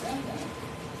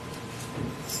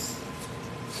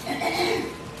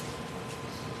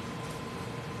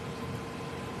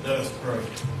 Let us pray.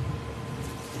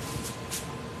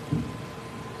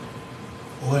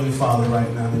 Holy Father,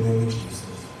 right now in the name of Jesus.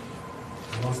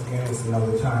 And once again, it's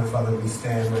another time, Father, we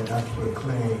stand right now to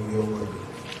proclaim your word.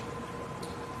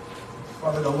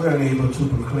 Father God, we're unable to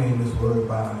proclaim this word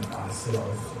by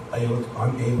ourselves,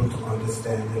 unable to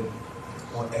understand it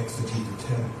or exegete the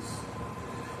text.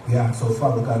 We ask, so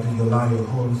Father God, that you allow your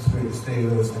Holy Spirit to stay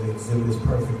with us and exhibit his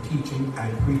perfect teaching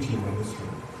and preaching ministry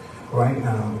right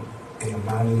now in the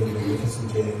mighty and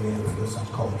magnificent name of your Son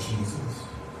called Jesus.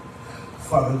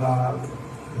 Father God,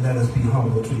 let us be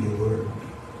humble to your word.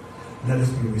 Let us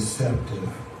be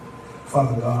receptive.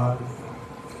 Father God,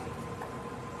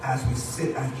 as we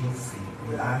sit at your feet,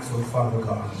 we ask, oh Father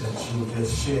God, that you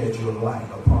just shed your light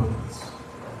upon us.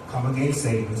 Come against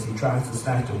Satan as he tries to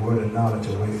snatch the word of knowledge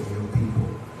away from your people.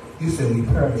 You said we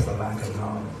perish for lack of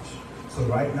knowledge. So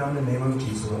right now in the name of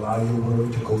Jesus, allow your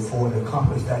word to go forward and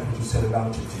accomplish that which you set it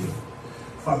out to do.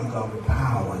 Father God, with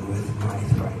power and with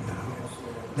might right now.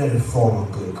 Let it fall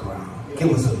on good ground. Give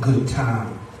us a good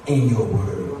time in your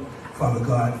word. Father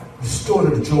God, restore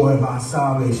the joy of our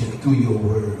salvation through your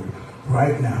word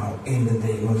right now in the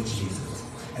name of Jesus.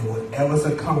 And whatever's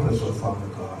accomplished, oh Father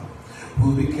God,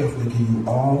 we'll be careful to give you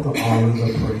all the honor,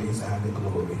 the praise, and the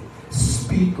glory.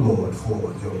 Speak, Lord,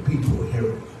 for your people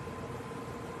hear it.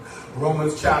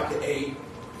 Romans chapter 8.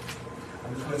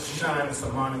 I'm just going to shine a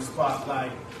sermonic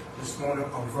spotlight this morning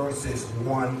on verses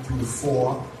 1 through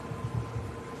 4.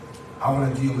 I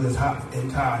want to deal with this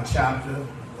entire chapter.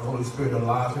 The Holy Spirit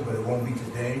allows it, but it won't be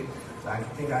today. So I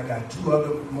think I got two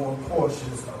other more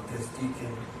portions of this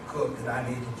Deacon Cook that I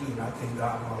need to do, and I think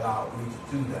God will allow me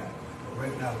to do that. But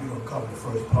right now, we're going to cover the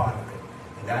first part of it,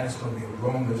 and that is going to be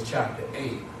Romans chapter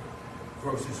 8,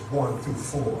 verses 1 through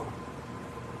 4.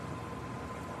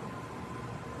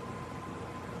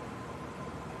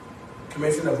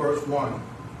 Commencing at verse 1.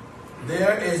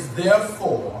 There is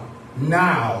therefore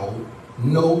now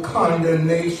no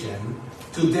condemnation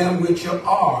to them which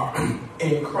are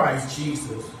in Christ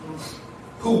Jesus,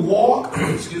 who walk,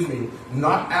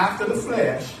 not after the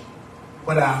flesh,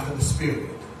 but after the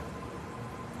Spirit.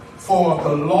 For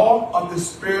the law of the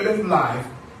Spirit of life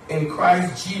in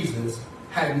Christ Jesus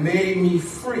had made me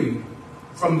free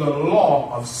from the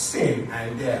law of sin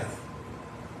and death.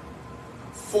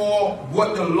 For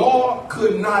what the law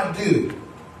could not do,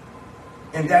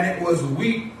 and that it was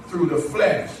weak through the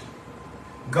flesh,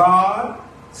 God,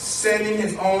 sending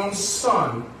his own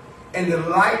Son in the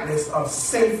likeness of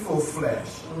sinful flesh,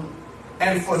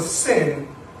 and for sin,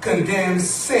 condemned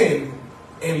sin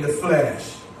in the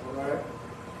flesh,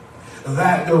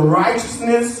 that the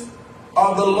righteousness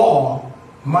of the law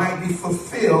might be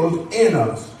fulfilled in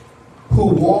us, who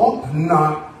walk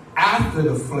not after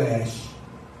the flesh,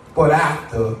 but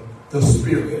after the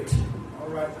Spirit. All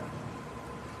right.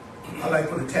 I'd like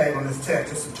to put a tag on this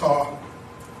text just to talk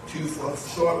to you for a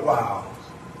short while.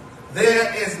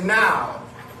 There is now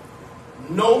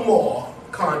no more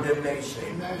condemnation.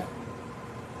 Amen.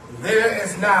 There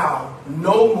is now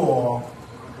no more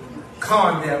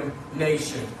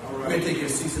condemnation. All right. We're going to take your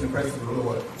seats in the presence of the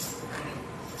Lord.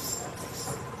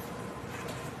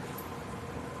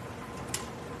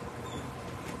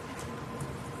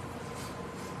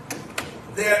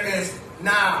 There is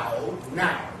now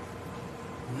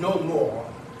no more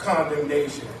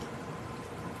condemnation.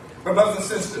 My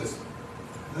brothers and sisters,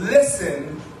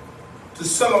 listen to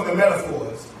some of the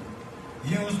metaphors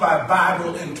used by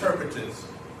Bible interpreters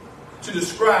to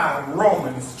describe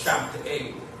Romans chapter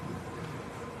 8.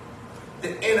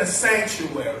 The inner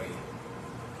sanctuary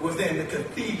within the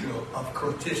cathedral of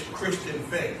Christian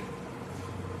faith.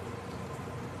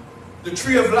 The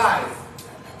tree of life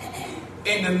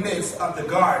in the midst of the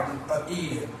Garden of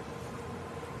Eden.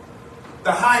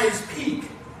 The highest peak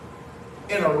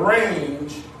in a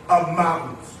range of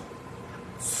mountains.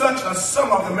 Such are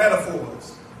some of the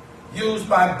metaphors used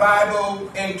by Bible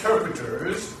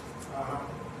interpreters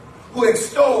who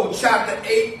extol chapter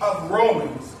 8 of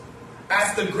Romans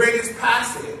as the greatest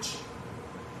passage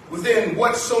within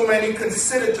what so many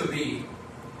consider to be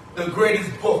the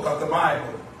greatest book of the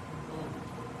Bible.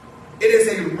 It is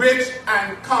a rich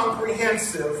and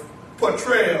comprehensive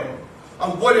portrayal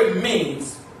of what it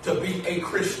means to be a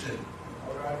Christian.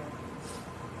 All right.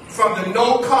 From the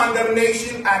no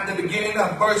condemnation at the beginning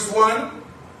of verse 1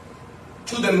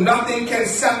 to the nothing can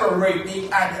separate me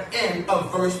at the end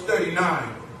of verse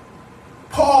 39.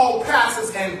 Paul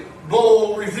passes in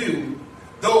bold review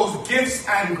those gifts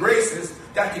and graces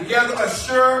that together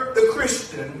assure the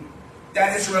Christian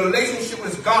that his relationship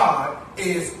with God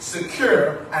is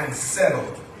secure and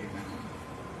settled.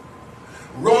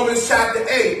 Romans chapter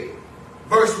 8,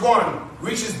 verse 1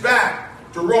 reaches back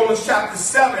to Romans chapter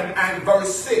 7 and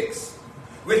verse 6,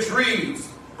 which reads,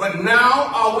 "But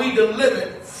now are we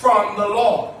delivered from the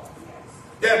law,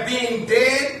 that being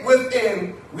dead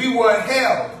within we were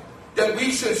held, that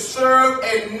we should serve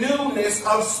a newness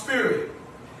of spirit,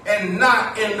 and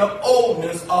not in the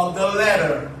oldness of the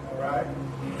letter." All right.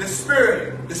 The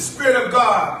Spirit of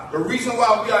God, the reason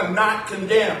why we are not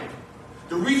condemned,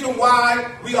 the reason why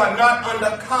we are not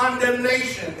under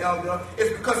condemnation, elder, is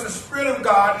because the Spirit of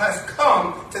God has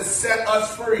come to set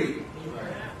us free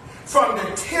from the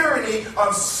tyranny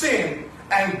of sin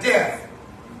and death.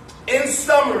 In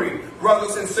summary,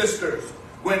 brothers and sisters,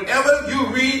 whenever you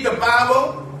read the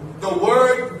Bible, the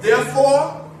word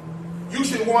therefore, you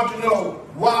should want to know,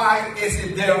 why is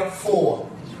it there for?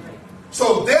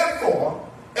 So therefore,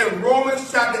 in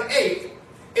Romans chapter 8,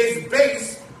 is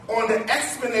based on the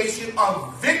explanation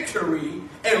of victory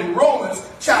in Romans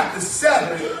chapter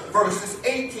 7, verses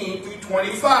 18 through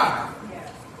 25.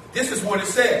 This is what it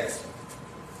says.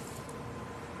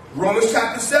 Romans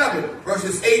chapter 7,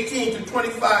 verses 18 through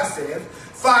 25 says,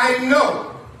 "For I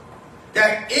know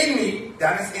that in me,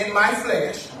 that is in my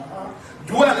flesh,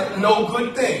 dwelleth no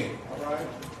good thing.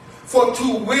 For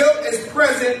to will is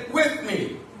present with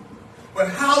me, but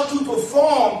how to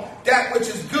perform that which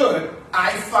is good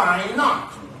I find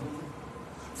not.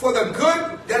 For the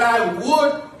good that I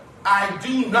would, I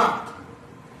do not.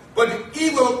 But the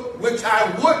evil which I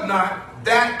would not,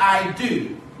 that I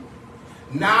do.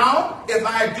 Now, if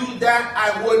I do that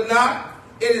I would not,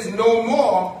 it is no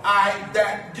more I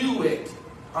that do it."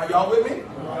 Are y'all with me?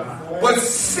 "But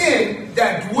sin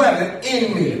that dwelleth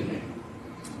in me.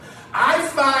 I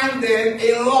find then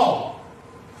a law.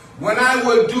 When I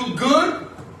would do good,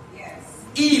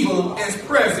 evil is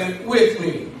present with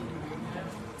me.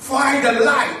 For I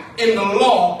delight in the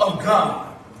law of God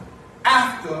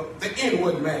after the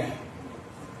inward man.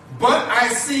 But I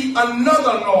see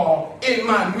another law in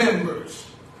my members,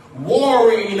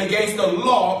 warring against the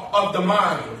law of the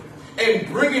mind,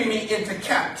 and bringing me into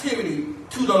captivity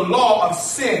to the law of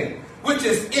sin, which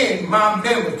is in my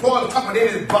members." Paul is talking in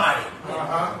his body.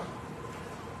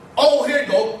 "Oh, here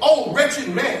you go. Oh, wretched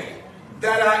man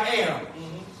that I am.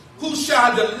 Who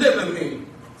shall deliver me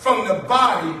from the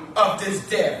body of this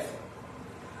death?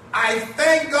 I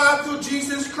thank God through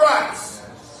Jesus Christ,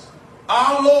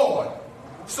 our Lord.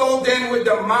 So then with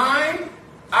the mind,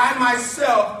 I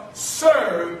myself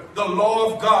serve the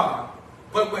law of God,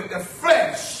 but with the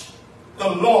flesh, the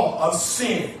law of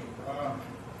sin."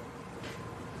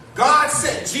 God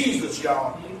sent Jesus,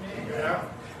 y'all.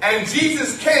 And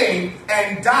Jesus came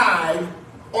and died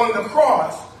on the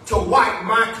cross to wipe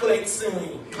my slate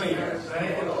clean.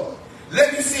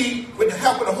 Let me see, with the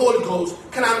help of the Holy Ghost,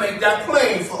 can I make that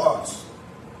plain for us?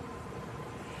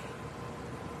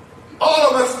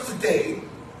 All of us today,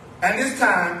 and this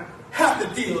time, have to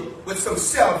deal with some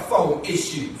cell phone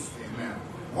issues.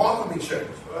 Walk with me, church.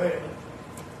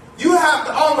 You have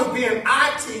to almost be an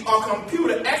IT or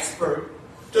computer expert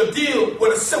to deal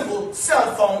with a simple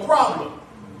cell phone problem.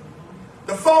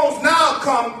 The phones now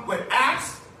come with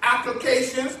apps,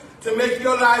 applications to make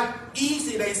your life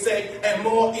easy, they say, and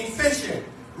more efficient.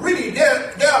 Really,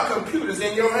 there are computers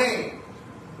in your hand.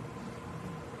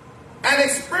 An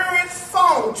experienced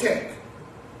phone tech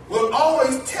will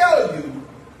always tell you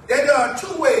that there are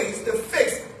two ways to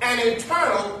fix an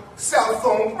internal cell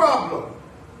phone problem.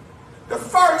 The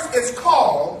first is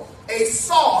called a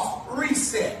soft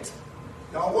reset.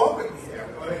 Y'all walk with me here.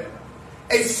 Go ahead.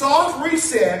 A soft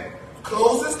reset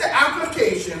closes the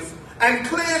applications and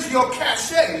clears your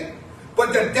cache,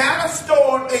 but the data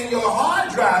stored in your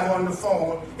hard drive on the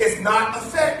phone is not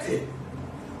affected.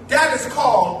 That is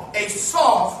called a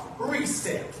soft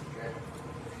reset.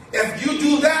 If you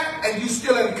do that and you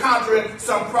still encountering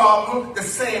some problem, the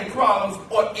same problems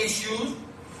or issues,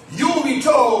 you will be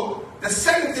told the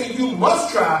second thing you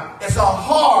must try is a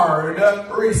hard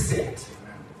reset.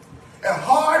 A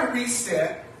hard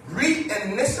reset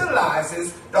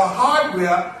reinitializes the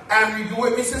hardware, and you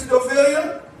with me, Sister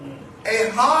Ophelia? A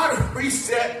hard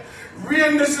reset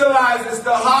reinitializes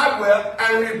the hardware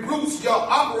and reboots your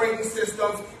operating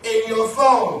systems in your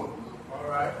phone. All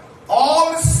right.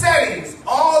 All the settings,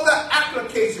 all the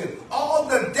applications, all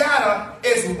the data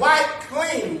is wiped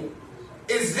clean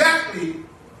exactly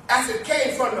as it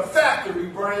came from the factory,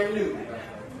 brand new.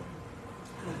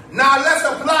 Now let's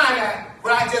apply that,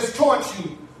 what I just taught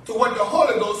you, to what the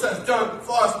Holy Ghost has done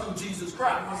for us through Jesus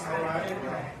Christ. All right.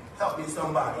 Help me,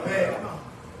 somebody.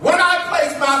 When I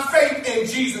placed my faith in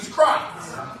Jesus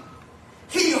Christ,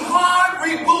 he hard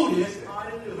rebooted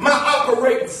my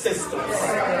operating system.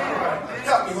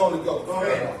 Help me, Holy Ghost.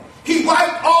 He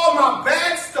wiped all my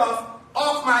bad stuff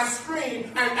off my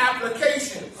screen and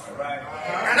applications.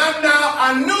 And I'm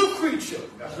now a new creature.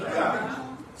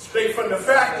 Straight from the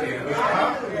factory.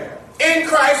 In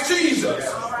Christ Jesus.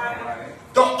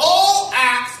 The old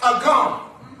acts are gone.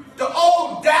 The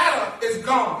old data is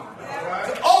gone.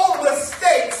 The old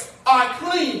mistakes are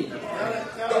clean.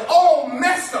 The old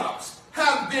mess-ups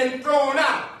have been thrown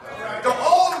out. The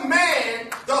old man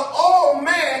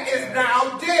is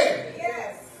now dead.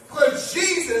 Because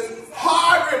Jesus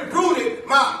hard rebooted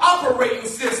my operating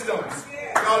systems.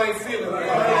 Y'all ain't feeling it.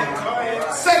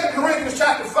 2 Corinthians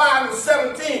chapter 5 and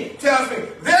 17 tells me,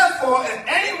 therefore, if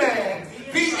any man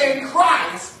be in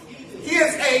Christ, he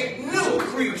is a new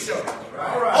creature.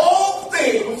 All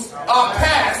things are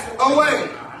passed away.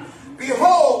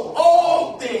 Behold,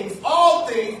 all things are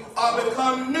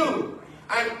become new.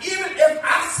 And even if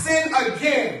I sin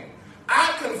again,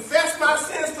 I confess my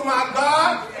sins to my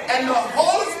God, and the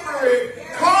Holy Spirit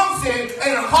comes in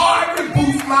and hard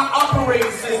reboots my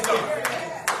operating system.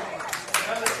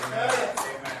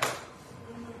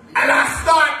 And I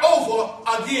start over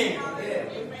again.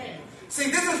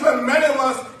 See, this is when many of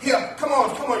us here, come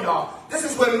on, y'all. This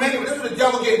is when the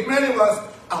devil gave many of us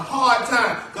a hard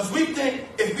time. Because we think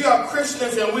if we are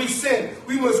Christians and we sin,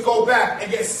 we must go back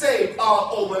and get saved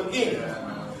all over again.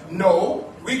 No,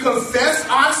 we confess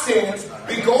our sins,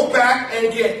 we go back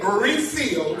and get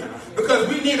refilled, because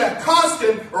we need a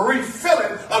constant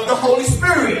refilling of the Holy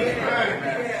Spirit.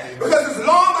 Because as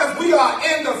long as we are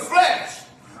in the flesh,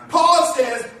 Paul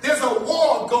says there's a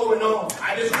war going on.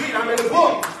 I just read, I'm in the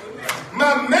book.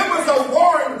 My members are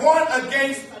warring one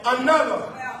against another.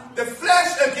 The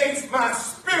flesh against my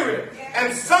spirit.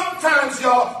 And sometimes,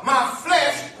 y'all, my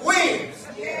flesh wins.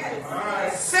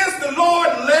 Since the Lord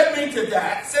led me to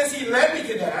that,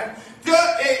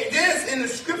 there is in the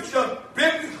scripture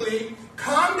biblically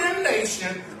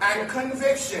condemnation and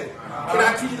conviction. Can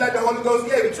I teach you like the Holy Ghost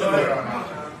gave it to me?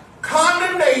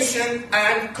 Condemnation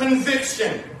and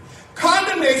conviction.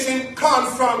 Condemnation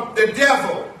comes from the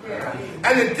devil.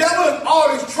 And the devil is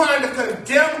always trying to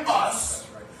condemn us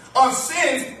of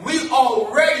sins we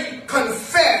already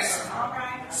confessed.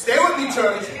 Stay with me,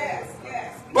 church.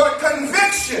 But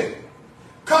conviction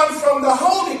comes from the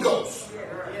Holy Ghost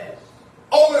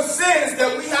over sins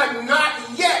that we have not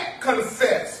yet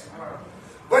confessed.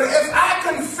 But if I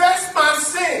confess my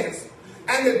sins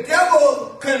and the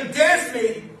devil condemns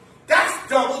me, that's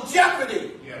double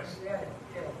jeopardy.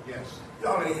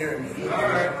 Y'all ain't hearing me.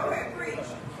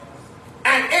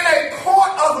 And in a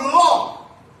court of law,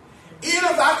 even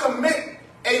if I commit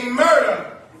a murder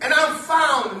and I'm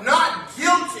found not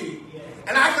guilty,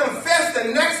 and I confess the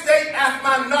next day after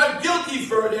my not guilty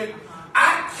verdict,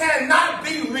 I cannot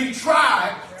be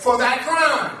retried for that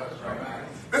crime.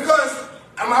 Because,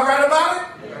 am I right about it?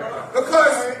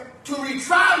 Because to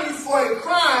retry me for a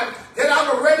crime that I've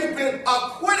already been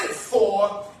acquitted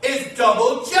for is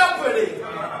double jeopardy.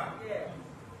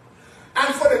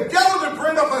 And for the devil to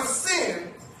bring up a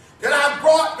sin that I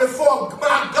brought before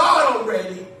my God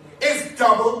already is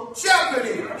double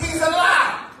jeopardy. He's a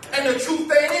lie, and the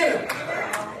truth ain't in him.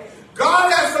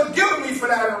 God has forgiven me for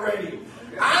that already.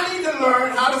 I need to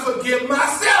learn how to forgive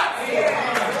myself.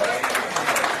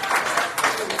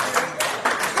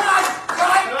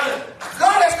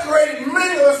 God has created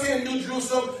many of us here in New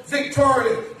Jerusalem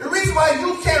victorious. The reason why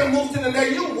you can't move to the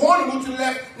next, you want to move to the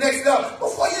next level.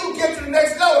 Before you get to the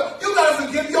next level, you got to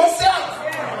forgive yourself.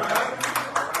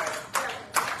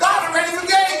 God already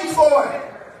forgave you for it.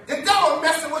 The devil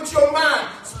messing with your mind.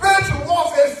 Spiritual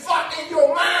warfare is fought in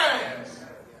your mind.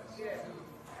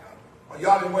 Oh,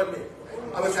 y'all been with me?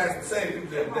 I wish I had some saved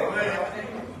people there today.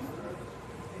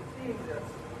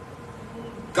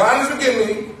 God has forgiven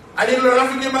me. I need to learn how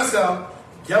to forgive myself.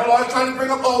 The devil always trying to bring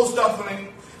up old stuff for me.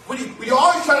 What he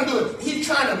always trying to do is he's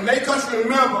trying to make us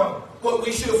remember what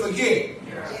we should forget.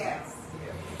 Yes.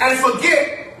 And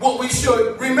forget what we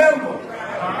should remember.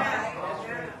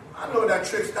 I know that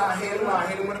trick I hate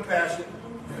him with a passion.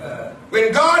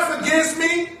 When God forgives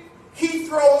me, he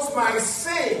throws my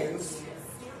sins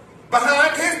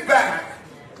behind his back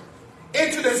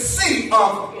into the sea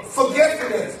of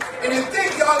forgetfulness. And you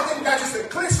think y'all think that's just a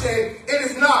cliche, it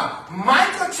is not.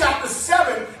 Micah chapter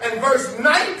 7 and verse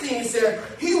 19 says,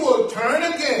 he will turn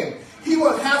again. He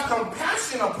will have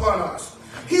compassion upon us.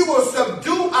 He will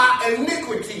subdue our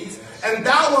iniquities, and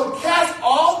thou wilt cast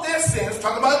all their sins,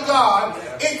 talking about God,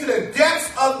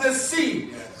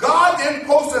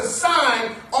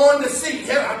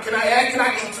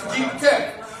 read the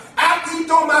text. After he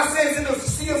threw my sins into the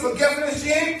sea of forgetfulness,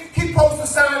 he posted a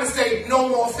sign and say, no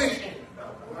more fishing.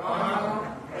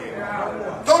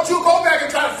 Don't you go back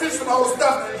and try to fish some old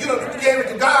stuff you done gave it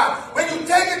to God. When you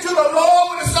take it to the Lord,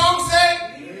 what the song say,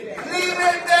 leave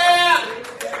it there.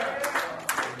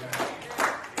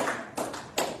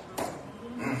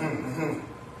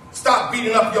 Stop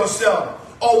beating up yourself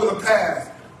over the past.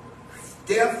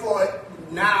 Therefore,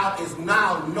 now is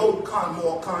no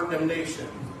more condemnation.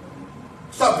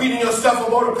 Stop beating yourself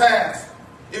up over the past.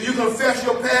 If you confess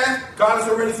your past, God has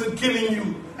already forgiven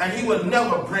you, and he will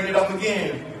never bring it up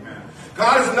again.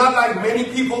 God is not like many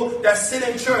people that sit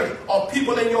in church or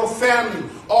people in your family,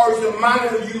 or is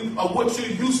reminding you of what you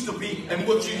used to be and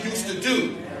what you used to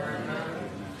do.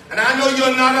 And I know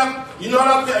you're not up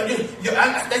there.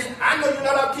 I know you're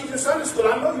not up teaching Sunday school.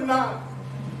 I know you're not.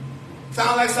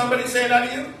 Sound like somebody saying that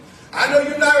to you? I know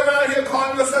you're not around here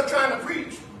calling yourself trying to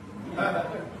preach.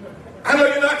 I know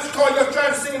you're not just calling yourself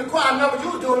trying to sing in the choir. I know what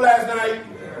you were doing last night.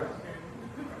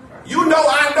 You know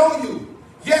I know you.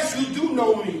 Yes, you do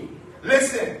know me.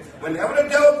 Listen, whenever the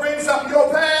devil brings up your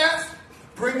past,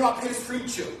 bring up his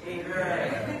future.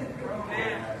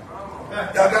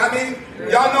 Y'all got me?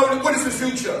 Y'all know what is his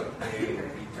future?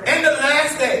 In the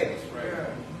last days,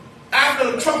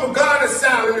 after the trump of God is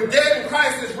sounded and the dead in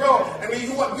Christ is rose, and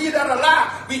we that are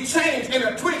alive, we change in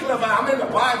a twinkling of an eye. I'm in the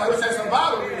Bible. I wish I had some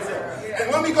Bible readers here. And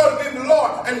when we go to be with the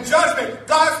Lord and judgment,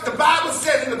 the Bible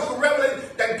says in the book of Revelation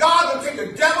that God will take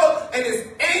the devil and his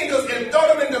angels and throw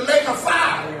them in the lake of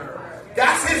fire.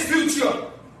 That's his future.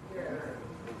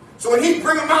 So when he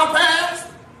bring them out past,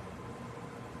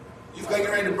 you getting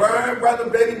ready to burn, brother,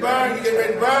 baby, burn. You getting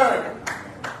ready to burn.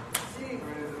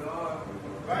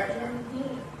 Right?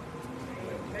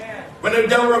 When the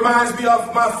devil reminds me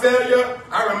of my failure,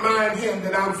 I remind him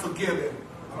that I'm forgiven.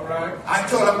 All right. I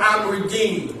told him I'm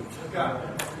redeemed.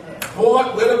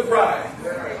 Bought with a price.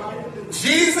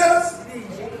 Jesus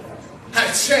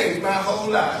has changed my whole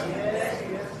life.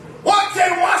 What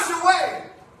can wash away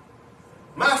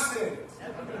my sins?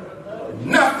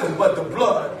 Nothing but the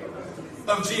blood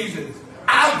of Jesus.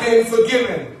 I've been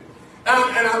forgiven.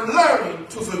 And I'm learning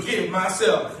to forgive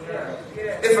myself.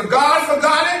 If God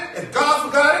forgot it,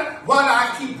 why do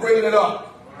I keep bringing it up?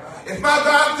 If my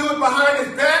God do it behind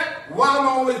his back, why am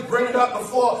I always bringing it up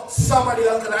before somebody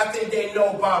else that I think they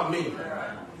know about me?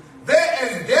 There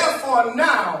is therefore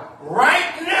now,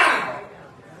 right now,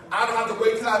 I don't have to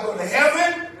wait till I go to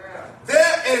heaven.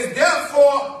 There is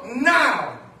therefore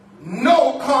now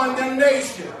no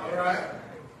condemnation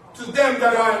to them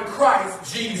that are in Christ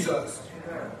Jesus.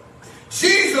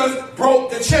 Jesus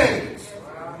broke the chains,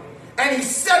 and he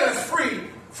set us free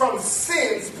from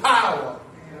sin's power.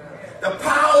 The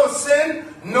power of sin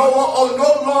no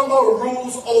longer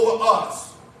rules over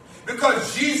us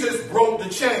because Jesus broke the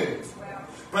chains.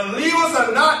 Believers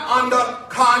are not under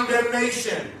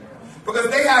condemnation because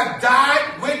they have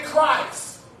died with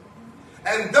Christ,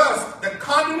 and thus the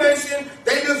condemnation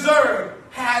they deserve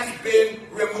has been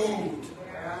removed.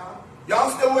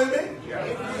 Y'all still with me?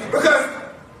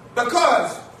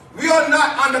 Because we are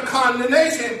not under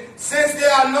condemnation since they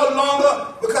are no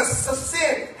longer, because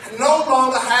sin no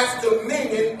longer has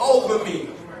dominion over me.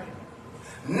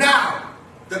 Now,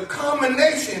 the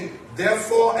combination,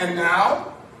 therefore and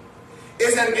now,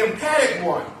 is an emphatic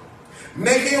one,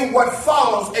 making what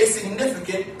follows a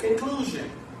significant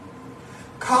conclusion.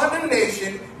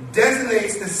 Condemnation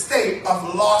designates the state of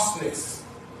lostness,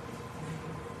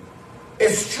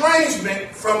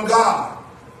 estrangement from God.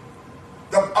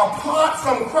 Apart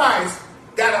from Christ,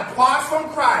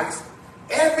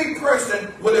 every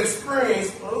person will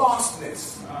experience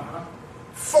lostness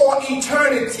for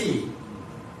eternity.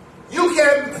 You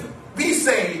can't be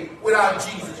saved without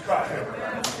Jesus Christ.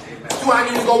 Do I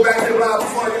need to go back to the Bible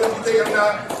before you think I'm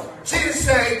not? Jesus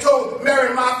said, told Mary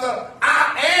and Martha,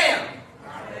 I am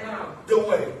the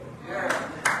way.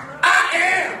 I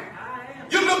am.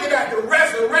 You're looking at the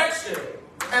resurrection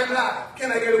and life.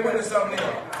 Can I get a witness of it?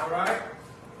 All right.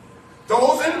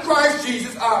 Those in Christ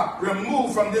Jesus are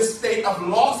removed from this state of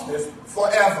lostness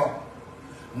forever.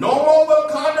 No more will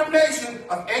condemnation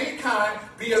of any kind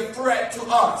be a threat to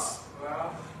us.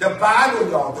 The Bible,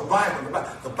 y'all, the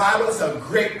Bible is a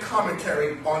great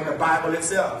commentary on the Bible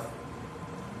itself.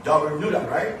 Y'all already knew that,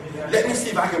 right? Let me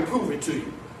see if I can prove it to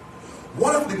you.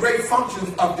 One of the great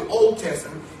functions of the Old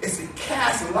Testament is to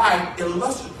cast light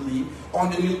illustratively on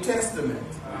the New Testament.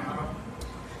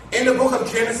 In the book of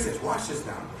Genesis, watch this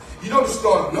now. You know the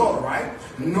story of Noah, right?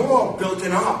 Noah built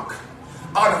an ark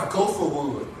out of gopher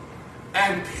wood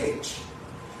and pitch.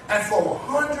 And for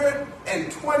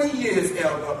 120 years,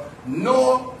 Elder,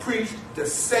 Noah preached the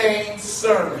same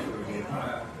sermon.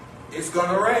 It's going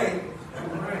to rain.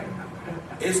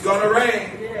 It's going to rain.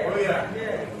 Oh,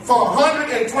 yeah. For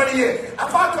 120 years. If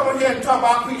I come in here and talk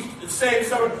about preach the same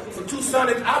sermon for 2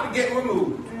 Sundays, I'll be getting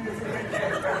removed.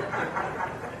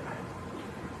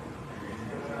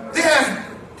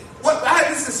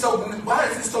 Why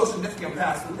is this so significant,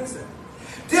 Pastor? Listen.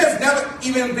 There's never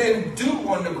even been dew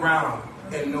on the ground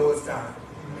in Noah's time.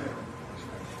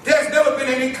 There's never been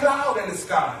any cloud in the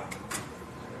sky.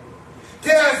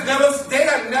 They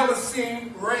have never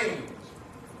seen rain.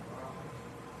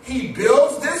 He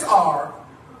builds this ark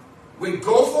with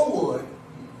gopher wood,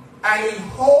 and he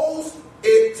holds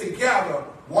it together,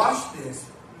 watch this,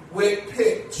 with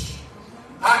pitch.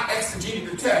 I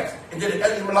exegeted the text and did an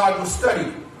etymological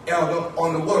study, Elder,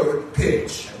 on the word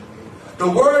pitch. The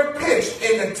word pitch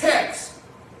in the text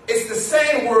is the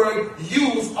same word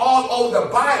used all over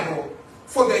the Bible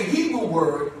for the Hebrew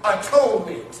word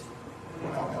atonement.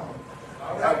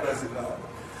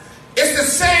 It's the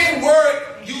same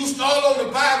word used all over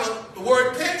the Bible. The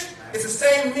word pitch is the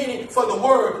same meaning for the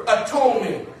word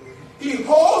atonement. He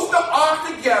holds the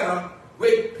ark together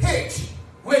with pitch,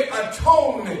 with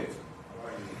atonement.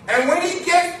 And when he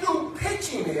gets through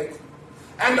pitching it,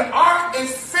 and the ark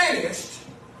is finished,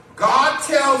 God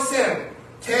tells him,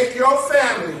 take your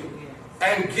family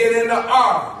and get in the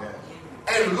ark.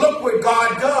 And look what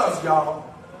God does, y'all.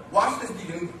 Watch this,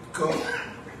 Deacon Cook.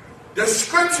 The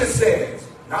scripture says,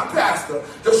 not pastor,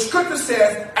 the scripture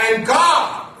says, and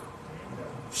God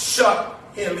shut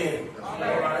him in.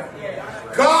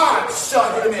 God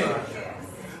shut him in.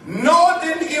 Noah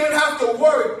didn't even have to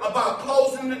worry about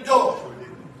closing the door.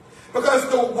 Because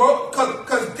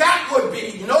that would be,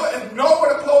 if Noah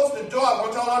would have closed the door, I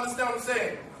want y'all to understand what I'm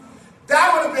saying.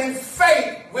 That would have been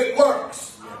faith with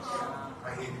works.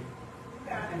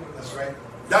 That's right.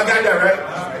 Y'all got that, right?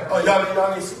 Right. Oh, y'all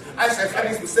need I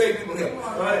need some saved people here.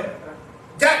 Right.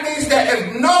 That means that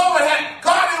if Noah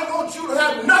God didn't want you to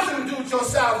have nothing to do with your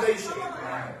salvation.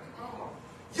 Right.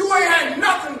 You ain't had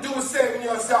nothing to do with saving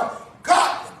yourself.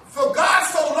 For God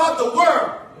so loved the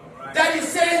world that he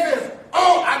saved his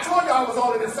own. I told you I was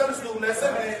all in the Sunday school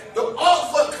lesson.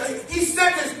 He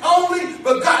sent his only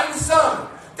begotten son.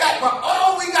 But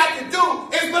all we got to do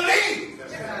is believe.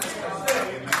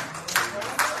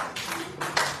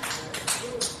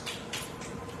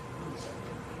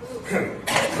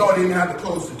 Lord didn't have to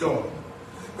close the door,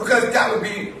 because that would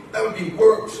be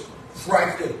works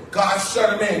right there. God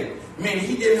shut him in, meaning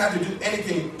he didn't have to do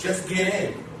anything, just get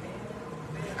in.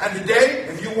 And today,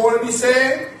 if you want to be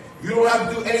saved, you don't have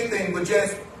to do anything but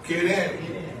just get in.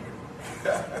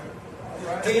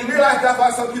 Can you realize that's why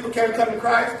some people can't come to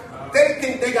Christ? They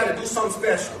think they got to do something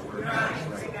special.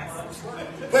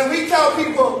 When we tell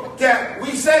people that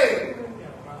we saved,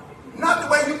 not the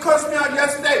way you cussed me out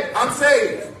yesterday, I'm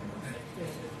saved.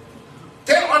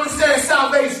 They don't understand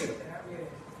salvation.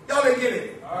 Y'all didn't get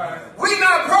it. We're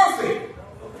not perfect.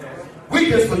 We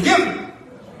just forgiven.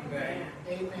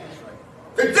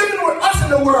 The difference with us in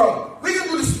the world, we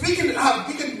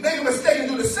can make a mistake and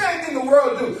do the same thing the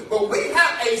world do. But we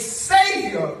have a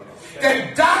Savior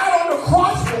that died on the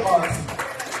cross for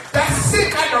us, that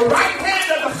sits at the right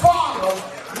hand of the Father,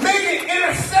 making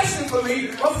intercession for me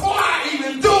before I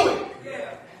even do it.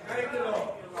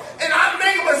 And I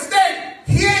make a mistake,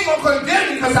 he ain't going to condemn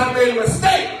me because I made a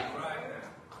mistake.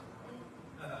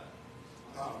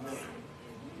 Oh, man.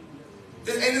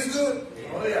 Ain't this good?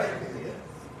 Oh, yeah.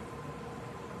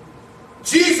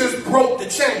 Jesus broke the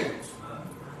chains,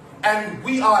 and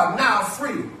we are now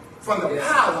free from the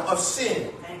power of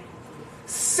sin.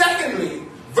 Secondly,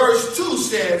 verse 2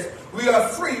 says we are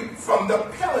free from the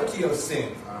penalty of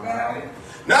sin.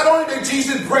 Not only did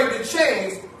Jesus break the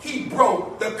chains, he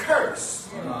broke the curse.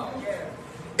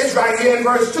 It's right here in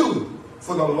verse 2.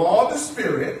 For the law of the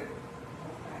Spirit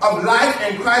of life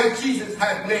in Christ Jesus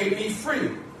has made me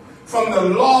free from the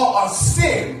law of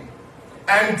sin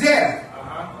and death.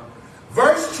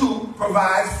 Verse 2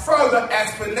 provides further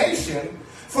explanation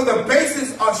for the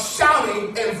basis of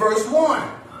shouting in verse 1.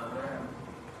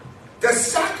 The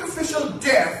sacrificial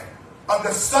death of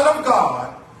the Son of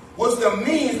God was the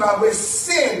means by which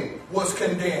sin was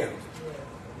condemned.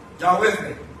 Y'all with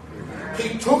me?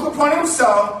 He took upon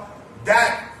himself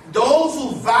that those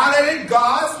who violated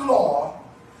God's law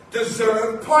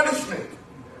deserved punishment.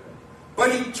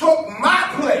 But he took my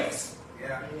place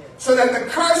so that the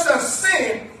curse of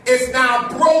sin is now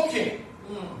broken.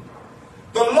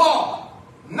 The law.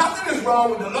 Nothing is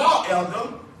wrong with the law,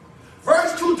 Elder.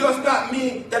 Verse 2 does not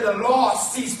mean that the law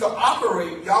ceased to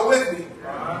operate. Y'all with me?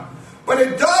 But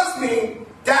it does mean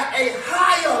that a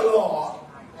higher law,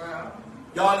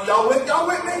 y'all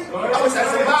with me? I wish I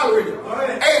said Bible reading.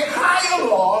 A higher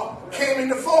law came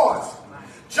into force.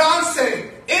 John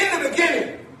said, in the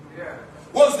beginning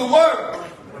was the Word,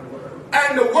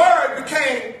 and the Word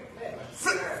became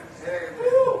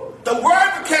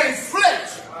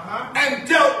flesh and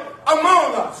dealt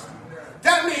among us.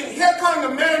 That means here comes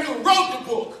the man who wrote the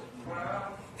book.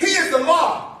 He is the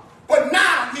law, but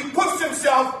now he puts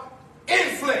himself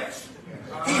in flesh.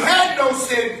 He had no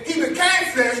sin. He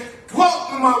became flesh,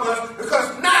 dwelt among us,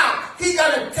 because now he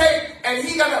got to take and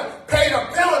he got to pay the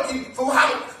penalty for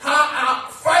how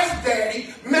our first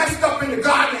daddy messed up in the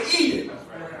Garden of Eden.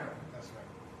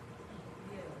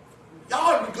 Y'all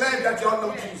ought to be glad that y'all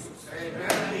know Jesus.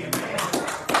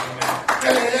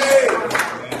 Amen.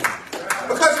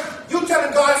 Because you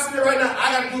telling God sitting there right now,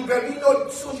 I got to do better. You know,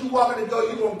 as soon as you walk in the door,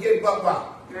 you're going to get buck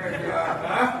out.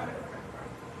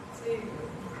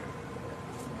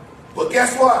 But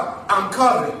guess what? I'm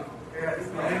covered.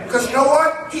 Because you know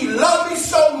what? He loved me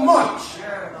so much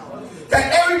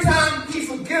that every time he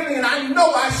forgives me and I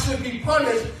know I should be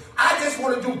punished, I just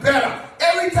want to do better.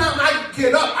 Every time I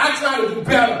get up, I try to do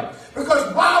better.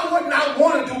 Because why wouldn't I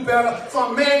want to do better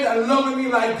for a man that loves me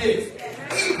like this?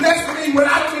 He blessed me when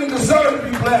I didn't deserve to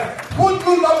be blessed. Wouldn't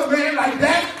you love a man like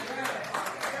that?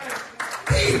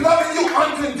 He's loving you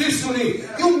unconditionally.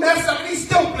 You mess up and he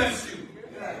still bless you.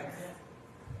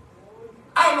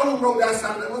 I don't know who wrote that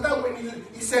song. Was that when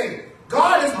he said,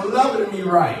 God is loving me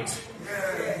right.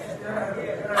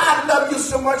 I love you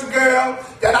so much, girl,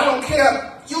 that I don't care.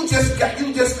 You just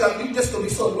gonna be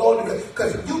so loyal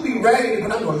because you be raggedy,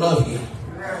 but I'm gonna love you.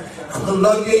 I'm gonna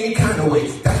love you any kind of way.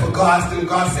 That's what God's doing.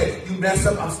 God said, you mess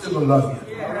up, I'm still gonna love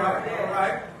you.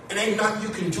 It ain't nothing you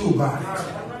can do about it.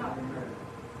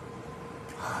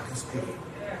 Ah, that's good.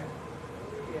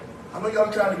 I know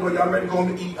y'all trying to go. Y'all ready to go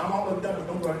home to eat? I'm almost done.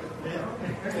 Don't worry.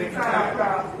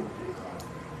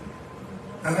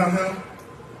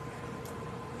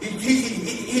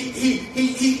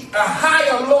 A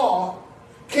higher law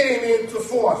came into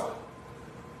force.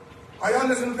 Are y'all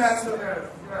listening, Pastor?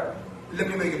 Let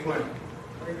me make it plain.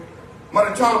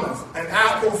 Mother Thomas, an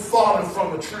apple falling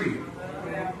from a tree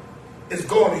is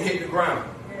going to hit the ground.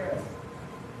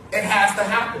 It has to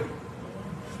happen.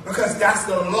 Because that's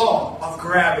the law of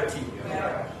gravity.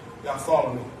 Y'all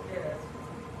follow me?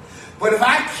 But if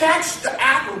I catch the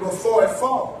apple before it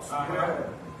falls,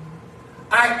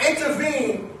 I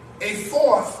intervene a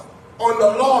force on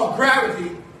the law of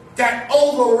gravity that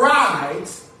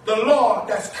overrides the law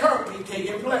that's currently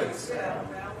taking place.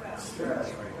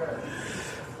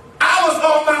 I was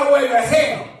on my way to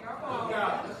hell,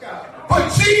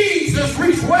 but Jesus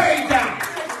reached way down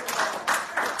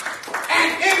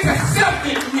and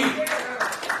intercepted me,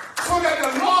 so that the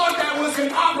law that was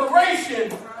in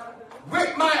operation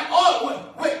with my all,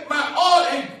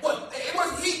 and it was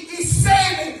he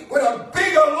saved me with a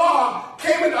bigger law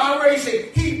came into operation.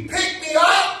 He picked me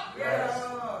up,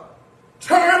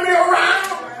 turned me around,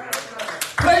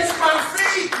 placed my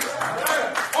feet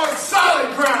on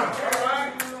solid ground,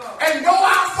 and though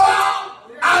I fall,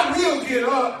 I will get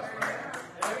up.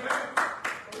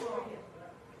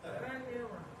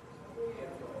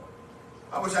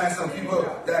 I wish I had some people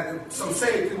some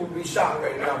saved people would be shocked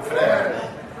right now for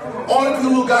that. Only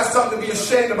people who got something to be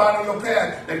ashamed about in your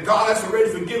past that God has already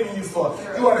forgiven you for.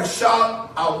 You ought to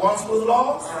shout, I once was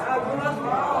lost,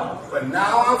 but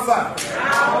now I'm found.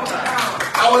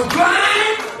 I was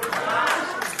blind,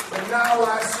 but now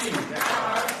I see.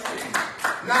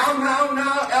 Now,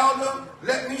 elder,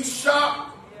 let me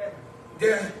shock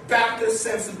their Baptist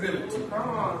sensibility.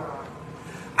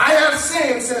 I have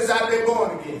sinned since I've been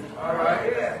born again.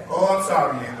 Oh, I'm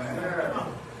sorry, man.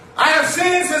 I have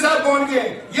sinned since I've born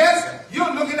again. Yes,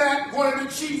 you're looking at one of the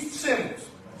chief sinners.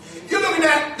 You're looking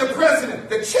at the president,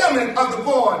 the chairman of the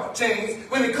board, James,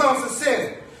 when it comes to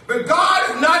sin. But God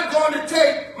is not going to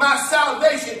take my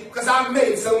salvation because I've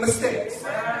made some mistakes.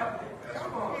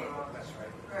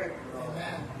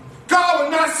 God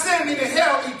will not send me to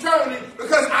hell eternally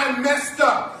because I messed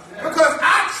up. Because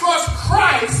I trust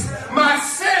Christ, my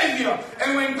Savior.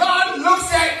 And when God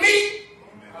looks at me,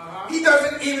 He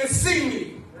doesn't even see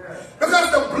me.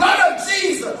 Because the blood of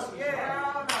Jesus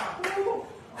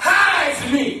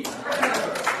hides me.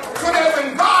 So that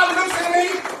when God looks at me,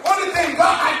 only thing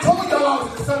I told y'all I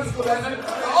was in the Sunday school lesson,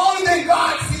 the only thing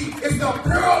God sees is the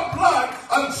pure blood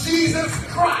of Jesus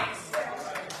Christ.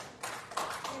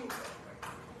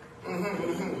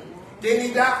 Didn't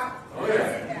He die?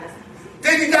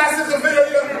 Didn't He die since a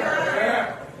failure?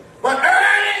 But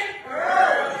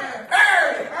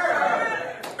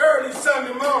early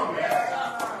Sunday morning.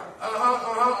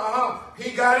 He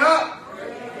got up.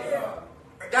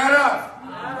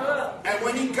 And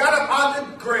when he got up out of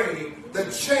the grave, the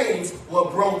chains were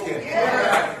broken.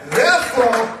 Therefore,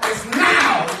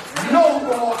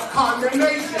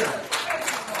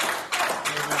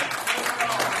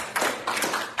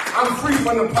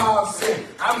 from the power of sin.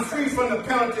 I'm free from the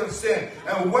penalty of sin.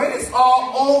 And when it's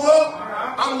all over,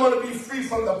 I'm going to be free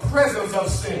from the presence of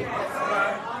sin.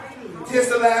 Here's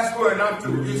the last word, and I'm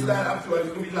through. I'm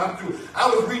through. I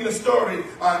was reading a story,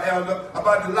 Elder,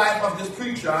 about the life of this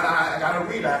preacher. I got to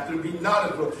read. I have to be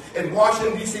knowledgeable. In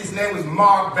Washington, D.C., his name was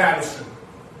Mark Batterson.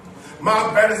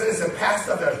 Mark Batterson is a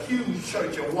pastor of a huge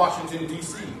church in Washington,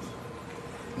 D.C.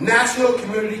 National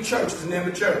Community Church is the name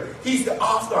of the church. He's the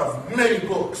author of many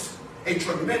books, a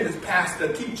tremendous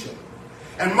pastor teacher.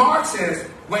 And Mark says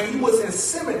when he was in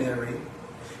seminary,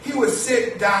 he would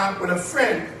sit down with a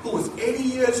friend who was 80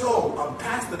 years old, a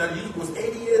pastor that was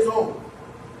 80 years old.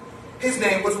 His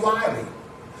name was Wiley.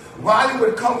 Wiley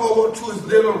would come over to his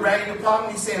little ragged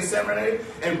apartment, he said in seminary,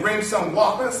 and bring some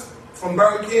Whoppers from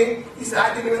Burger King. He said,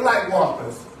 I didn't even like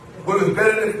Whoppers. But it was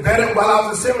better while I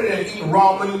was in seminary eating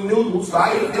ramen noodles, so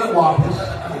I ate them Whoppers.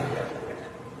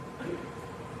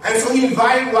 And so he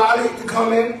invited Wiley to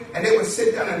come in, and they would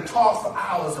sit down and talk for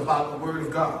hours about the Word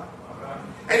of God.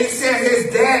 And he said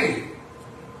his daddy,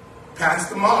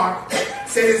 Pastor Mark,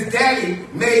 said his daddy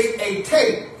made a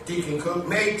tape, Deacon Cook,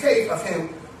 made tape of him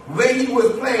when he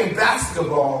was playing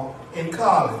basketball in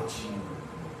college.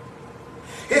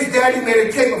 His daddy made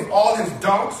a tape of all his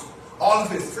dunks, all of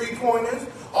his three-pointers,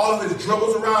 all of his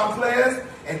dribbles around players,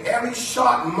 and every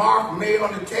shot Mark made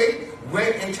on the tape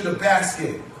went into the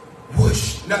basket.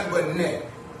 Whoosh, nothing but net.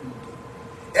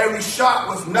 Every shot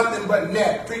was nothing but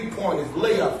net, three-pointers,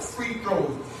 layups, free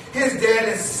throws. His dad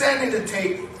is sending the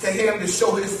tape to him to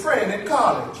show his friend in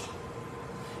college.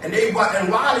 And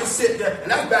while he sit there,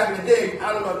 and that's back in the day,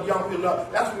 I don't know if young people know,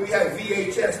 that's when we had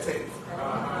VHS tapes.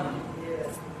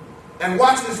 And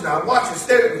watch this now, watch it,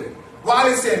 stay with me. While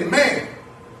he said, man,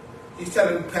 he's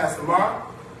telling Pastor Mark,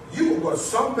 you were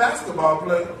some basketball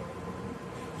player.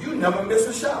 You never miss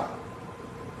a shot.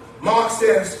 Mark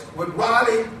says, what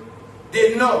Wiley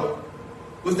didn't know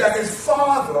was that his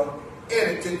father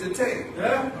edited the tape.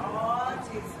 Yeah? Oh,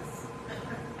 Jesus.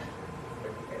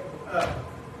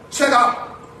 Check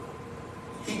out.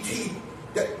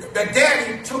 The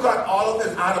daddy took out all of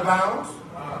his out of bounds,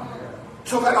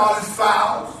 took out all his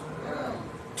fouls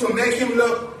to make him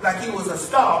look like he was a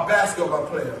star basketball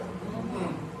player.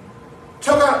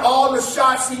 Took out all the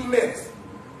shots he missed.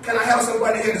 Can I have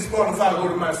somebody here this morning before I go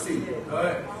to my seat?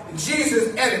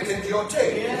 Jesus edited your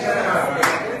tape.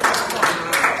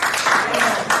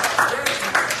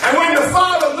 And when the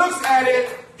Father looks at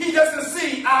it, he doesn't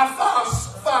see our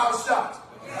foul shots.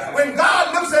 When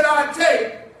God looks at our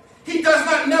tape, he does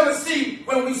not never see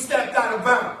when we stepped out of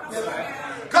bounds.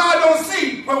 God don't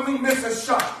see when we miss a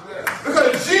shot.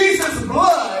 Because Jesus'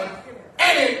 blood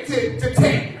edited the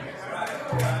tape.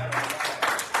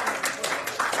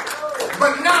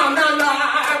 But now,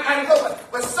 I go,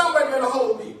 but somebody better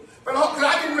hold me. Because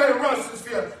I didn't ready to run this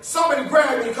field. Somebody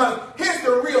grab me because here's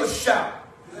the real shout.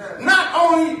 Not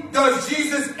only does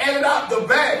Jesus edit out the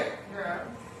bad,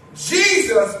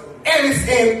 Jesus edits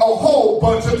in a whole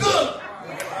bunch of good.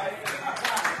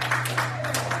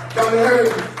 Y'all heard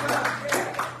me?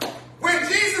 When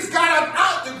Jesus got up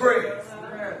out the grave,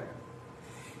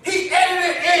 he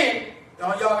edited in,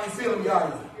 y'all ain't feeling me, are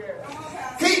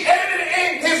you? He edited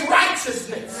in his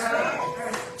righteousness.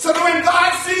 So that when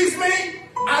God sees me,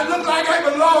 I look like I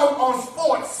belong on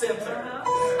Sports Center.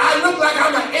 I look like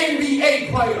I'm an NBA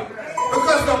player.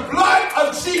 Because the blood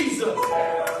of Jesus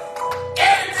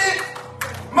edited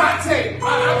my tape.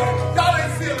 Y'all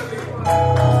ain't feeling me.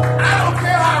 I don't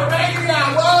care how raggedy I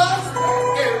was.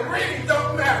 It really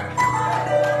don't matter.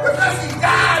 Because he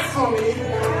died for me.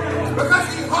 Because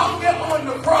he hung there on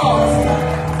the cross.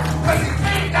 Because he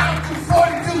came down through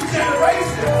 42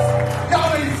 generations. Y'all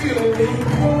ain't feeling me.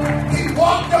 He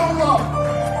walked on water.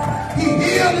 He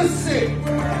healed the sick,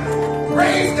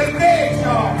 raised the dead,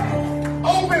 y'all,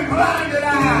 opened blinded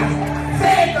eyes,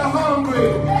 fed the hungry.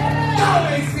 Y'all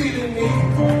ain't feeling me.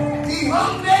 He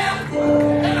hung there,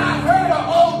 and I heard an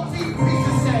old deep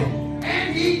preacher say,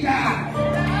 and he died.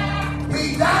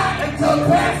 He died until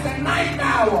past the ninth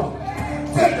hour.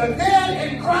 Till the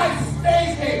dead in Christ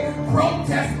staged a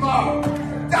protest march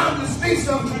down the streets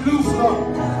of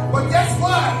Jerusalem. But guess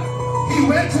what? He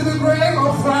went to the grave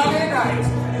on Friday night.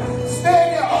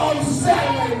 Stayed there all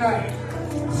Saturday night.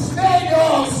 Stayed there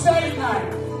all Saturday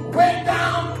night. Went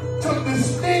down, took the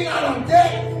sting out of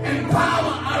death and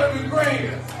power out of the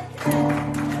grave.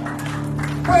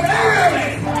 But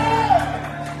early,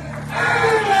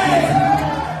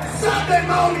 Sunday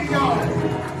morning, y'all,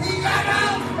 he got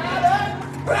out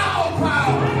with all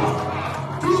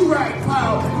power. Do right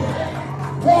power.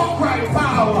 Walk right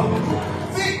power.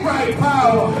 Think right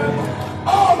power.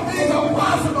 All things are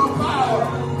possible power.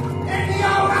 Ain't he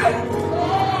all right?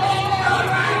 All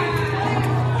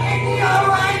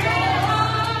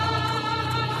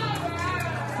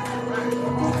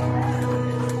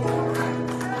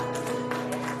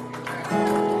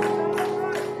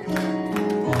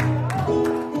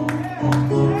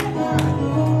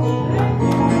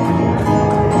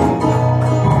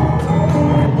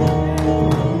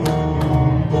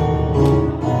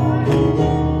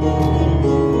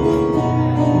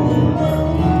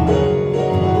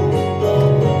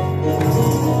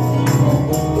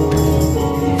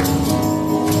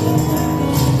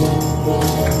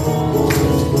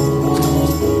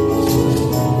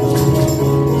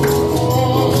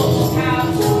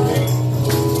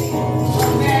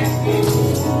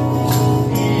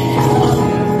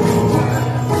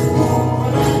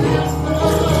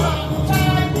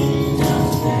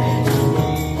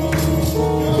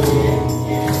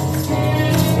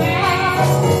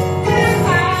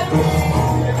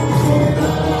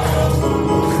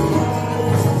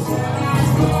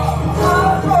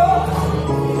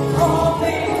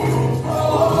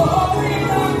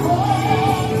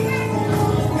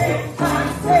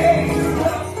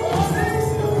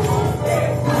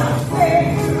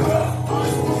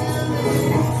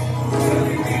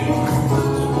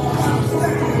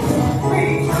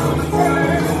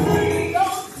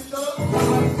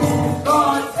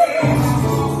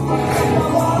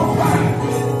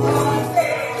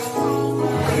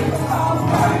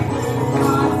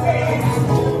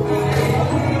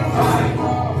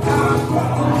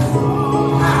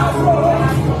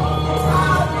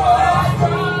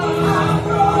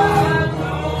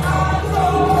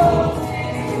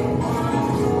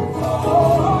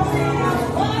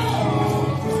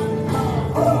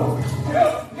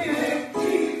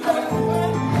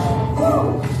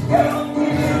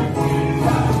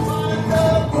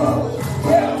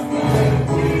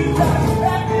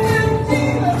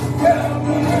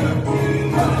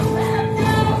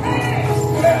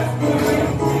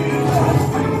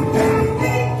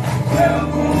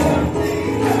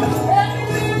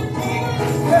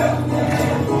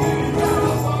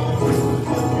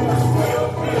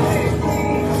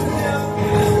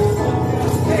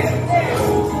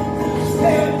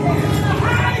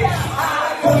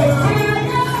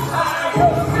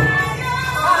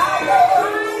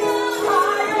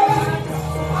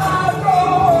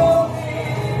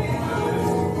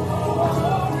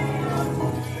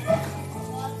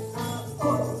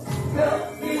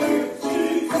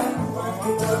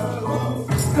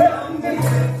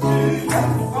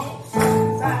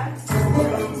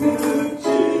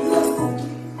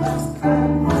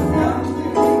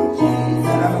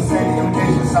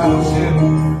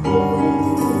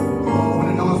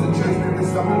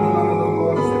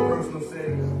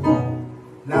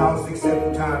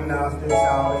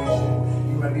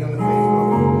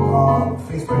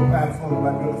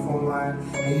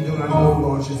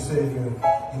Savior.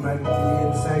 You might be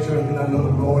in the sanctuary and you not know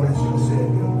the Lord as your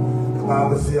Savior. The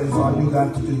Bible says all you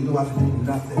got to do, you don't have to do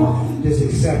nothing. Just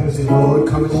accept and say, Lord,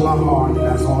 come into my heart, and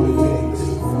that's all it takes.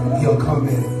 He'll come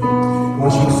in.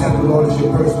 Once you accept the Lord as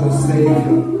your personal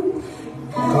Savior,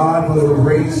 God will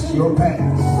erase your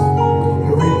past.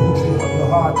 He'll reboot your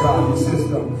hard drive, your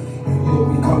system, and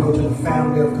you'll become into the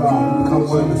family of God. You'll become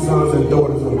one of the sons and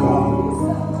daughters of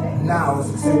God. Now,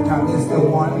 it's the same time, there's still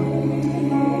one.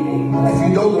 If you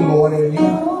know the Lord and you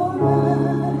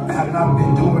have not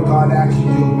been doing what God asked you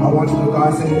to do, I want you to know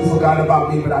God said, you forgot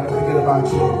about me, but I didn't forget about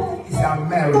you. He said, I'm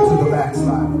married to the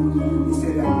backslider. He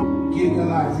said that, give your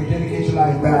life, rededicate your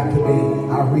life back to me.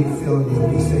 I'll refill you.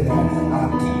 He said that,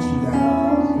 I'll teach you that.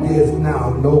 There's now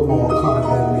no more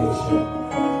condemnation.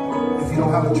 If you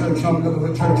don't have a church home, look for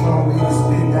a church home. We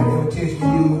extend that invitation to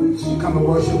you. Come and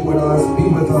worship with us, be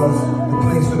with us. The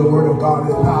place where the word of God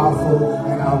is powerful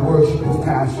and our worship is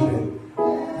passionate.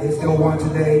 Is there one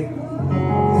today? Is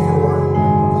there one?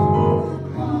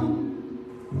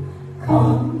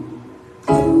 Come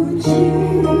to Jesus.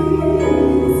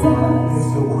 Is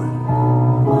there one?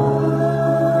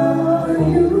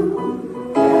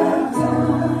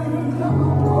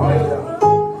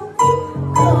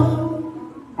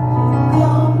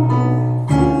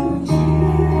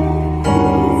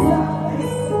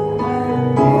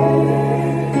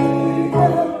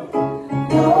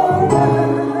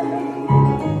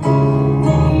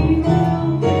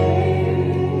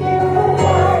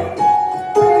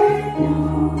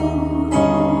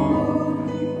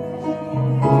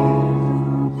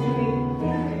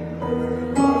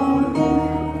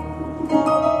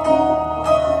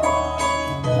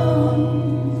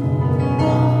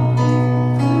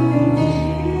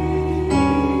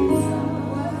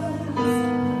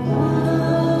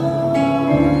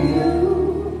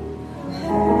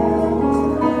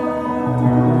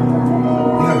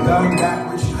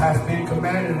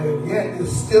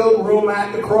 Still room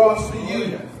at the cross for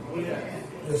you.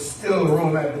 There's still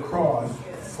room at the cross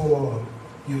for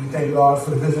you. We thank God for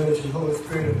the visitation of the Holy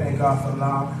Spirit, and thank God for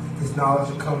allowing His knowledge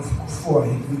to come forth.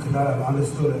 We could not have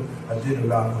understood it or did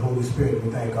without the Holy Spirit. We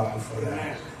thank God for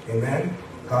that. Amen.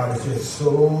 God is just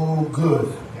so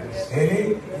good. Ain't He?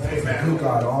 He's a good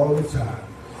God all the time.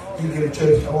 You get a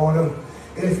church order.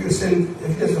 If you're sitting,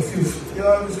 if there's a few,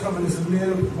 just come in this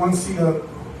little one seat up.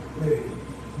 Maybe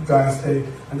you guys stay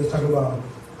and just talk about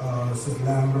Sister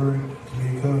Lambert,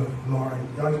 Tamika, Lauren.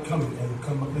 Y'all just come and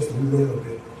come up just a little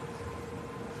bit.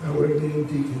 And we're getting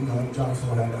Deacon Johnson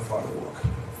will have that far to walk.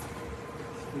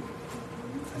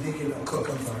 Deacon Cook,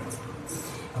 I'm sorry.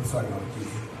 I'm sorry, Mama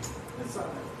Deacon. That's all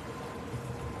right.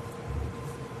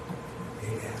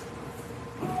 Amen.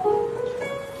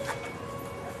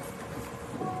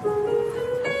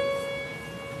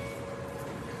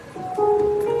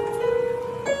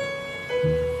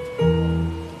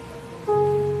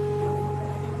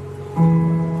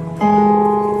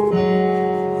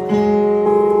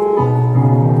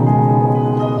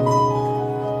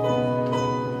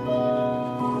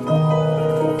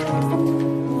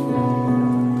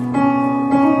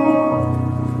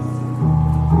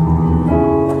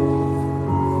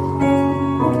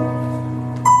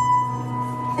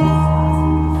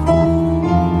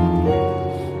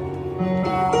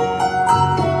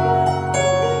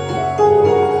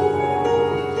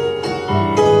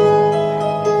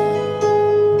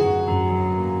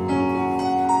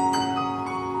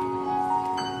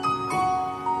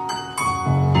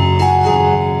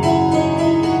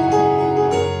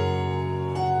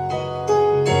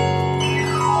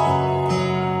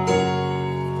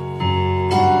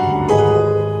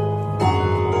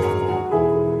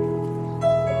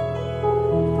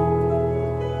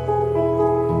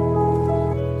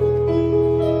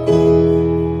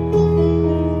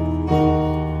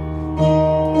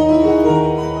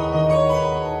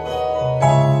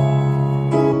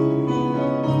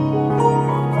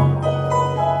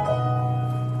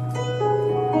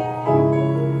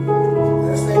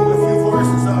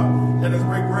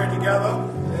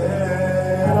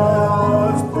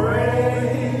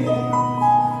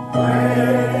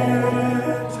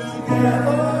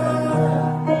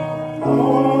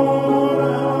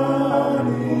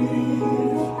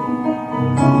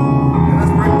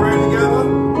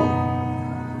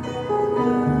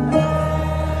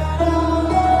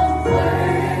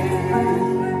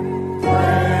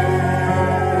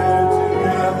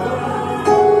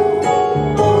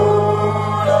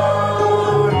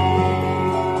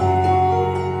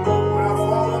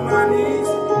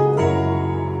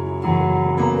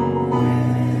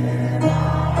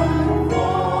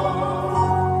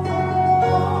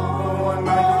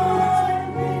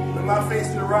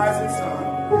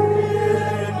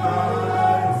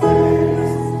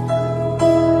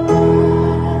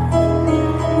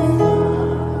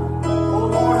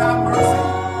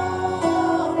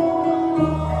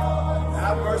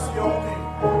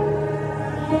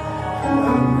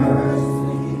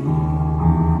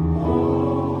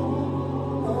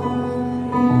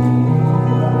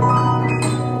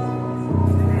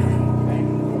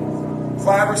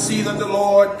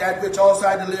 Lord, that which also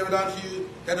I delivered unto you,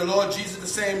 that the Lord Jesus, the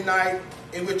same night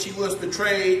in which he was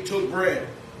betrayed, took bread.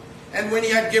 And when he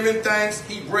had given thanks,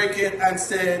 he brake it and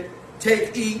said,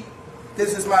 Take, eat,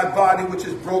 this is my body which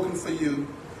is broken for you.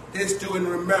 This do in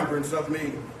remembrance of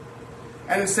me.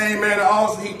 And in the same manner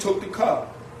also he took the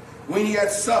cup, when he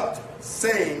had supped,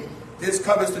 saying, This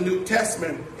cup is the New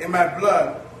Testament in my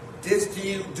blood. This do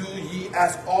ye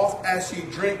as oft as ye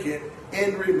drink it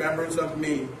in remembrance of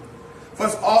me. For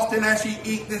as often as ye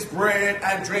eat this bread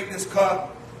and drink this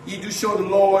cup, ye do show the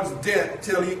Lord's death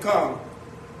till he come.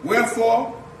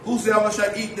 Wherefore, whosoever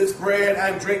shall eat this bread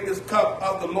and drink this cup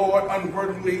of the Lord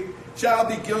unworthily shall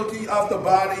be guilty of the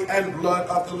body and blood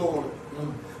of the Lord.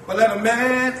 But let a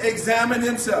man examine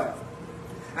himself,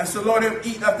 and so let him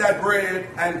eat of that bread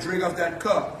and drink of that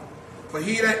cup. For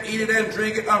he that eateth and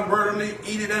drinketh unworthily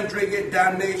eateth and drinketh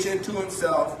damnation to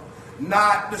himself,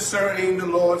 not discerning the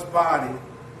Lord's body.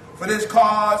 For this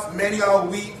cause many are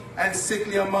weak and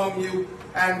sickly among you,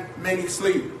 and many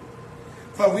sleep.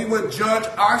 For we would judge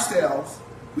ourselves,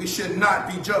 we should not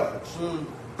be judged.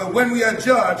 But when we are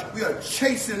judged, we are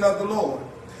chastened of the Lord,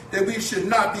 that we should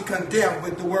not be condemned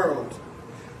with the world.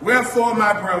 Wherefore,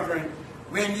 my brethren,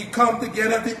 when ye come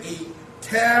together to eat,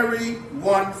 tarry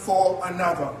one for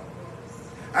another.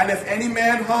 And if any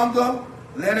man hunger,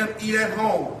 let him eat at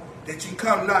home, that ye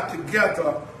come not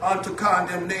together unto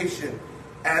condemnation.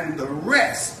 And the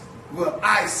rest will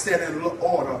I set in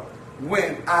order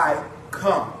when I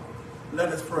come. Let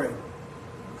us pray.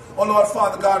 Oh Lord,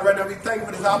 Father God, right now we thank you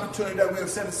for this opportunity that we have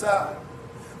set aside,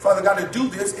 Father God, to do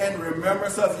this in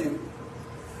remembrance of you.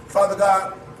 Father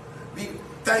God, we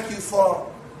thank you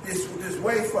for this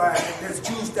wafer, this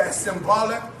juice that's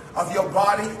symbolic of your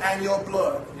body and your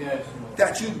blood. Yes.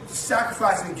 That you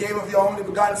sacrificed and gave of your only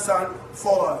begotten Son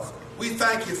for us. We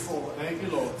thank you for it. Thank you,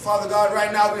 Lord. Father God,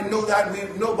 right now we know that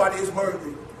nobody is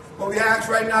worthy. But we ask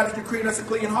right now that you create us a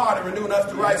clean heart and renew in us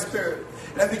the right spirit.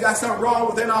 And if we got something wrong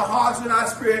within our hearts and our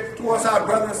spirit towards our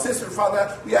brother and sister,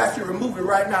 Father, we ask you to remove it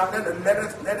right now. Let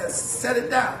us set it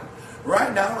down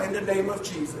right now in the name of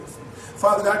Jesus.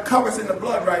 Father God, cover us in the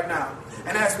blood right now.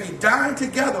 And as we dine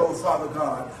together, oh Father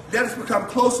God, let us become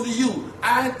closer to you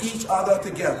and each other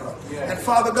together. Yes. And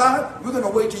Father God, we're going to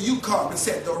wait till you come and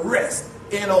set the rest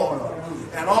in order.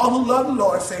 And all who love the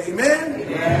Lord say amen,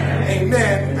 amen,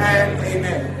 amen, and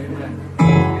amen.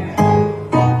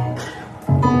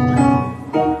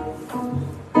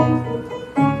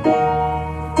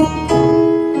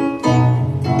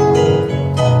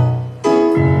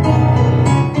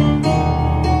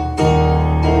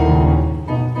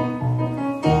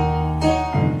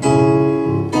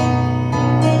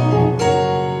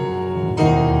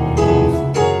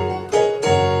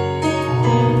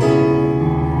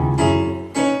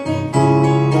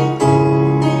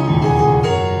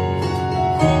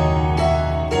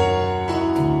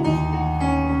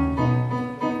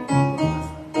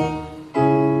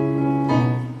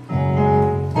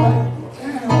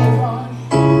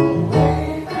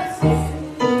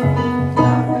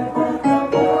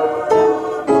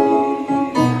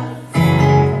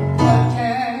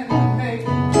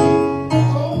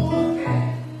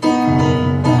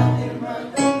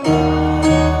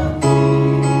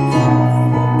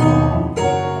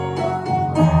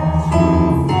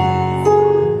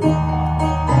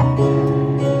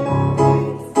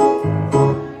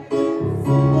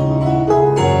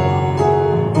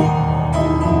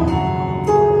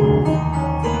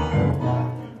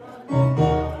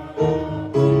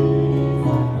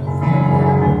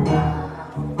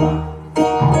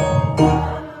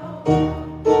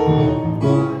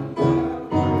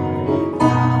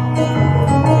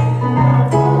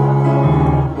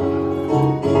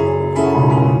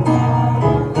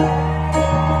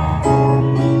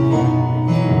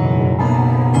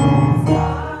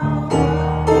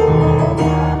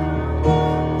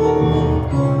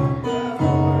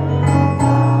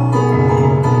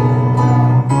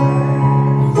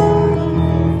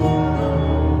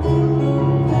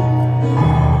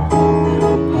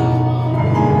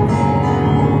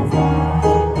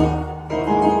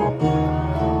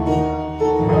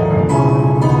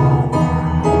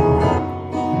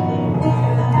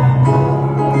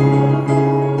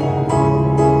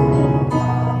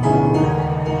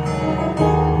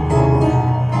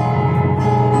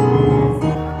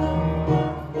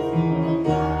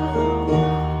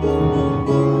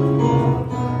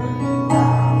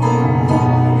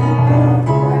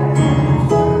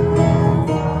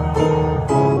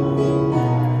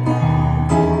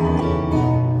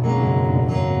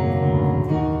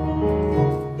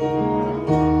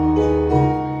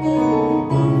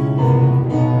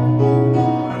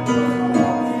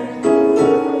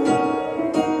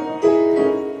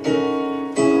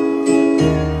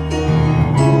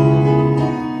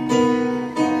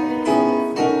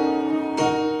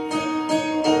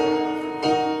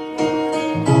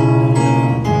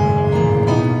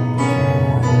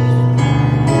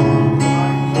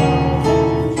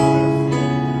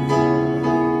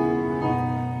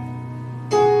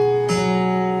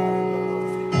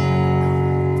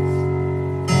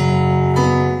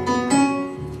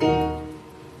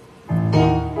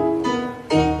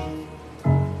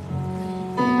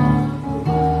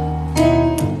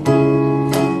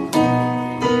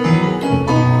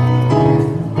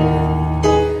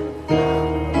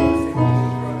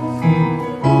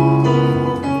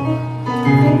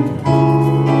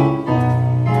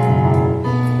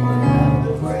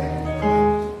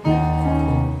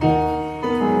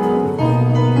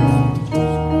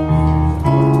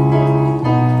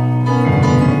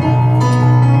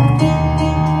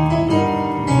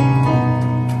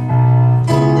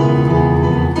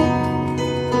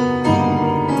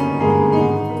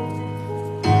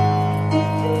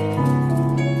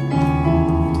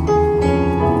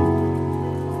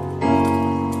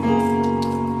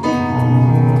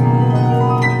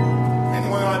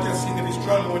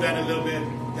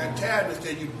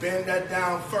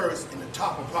 first, and the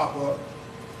top will pop up,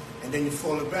 and then you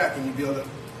fold it back, and you'll be able to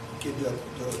get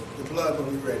the blood when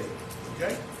we're ready.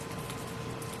 Okay?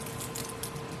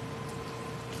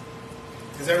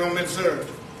 Has everyone been served?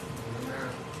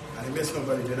 I didn't miss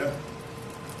nobody, did I?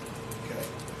 Okay.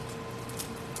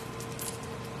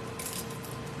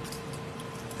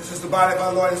 This is the body of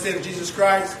our Lord and Savior Jesus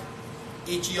Christ.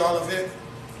 Eat ye all of it.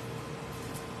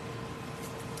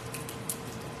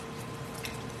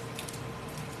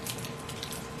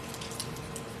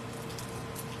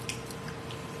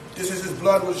 This is his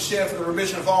blood which was shed for the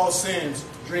remission of all sins.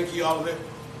 Drink ye all of it.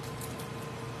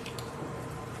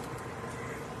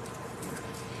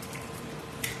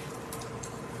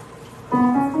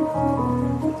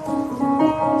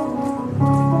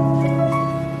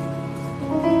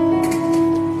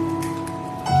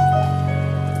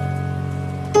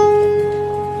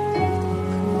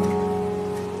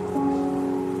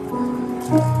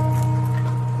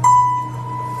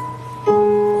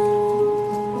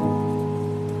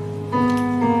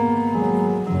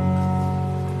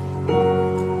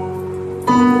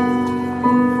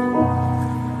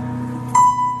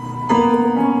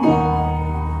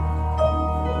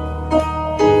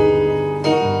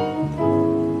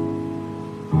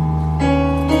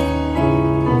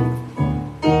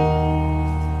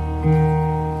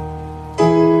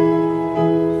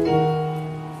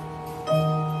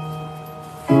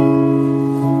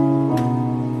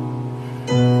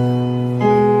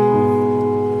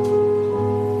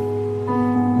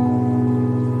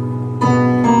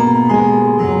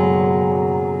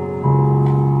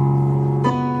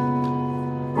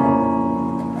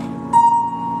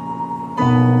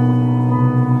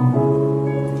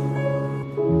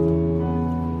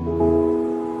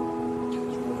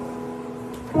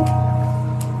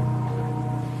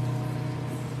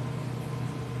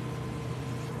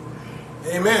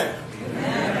 Amen.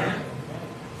 Amen.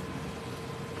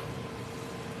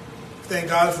 Thank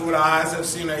God for what our eyes have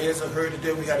seen, our ears have heard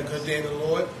today. We had a good day in the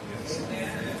Lord. Yes. Amen.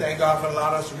 Thank God for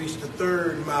allowing us to reach the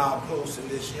 3rd milestone in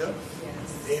this year.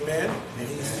 Yes. Amen. And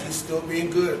he's still being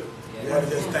good. Yes. We want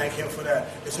to just thank him for that.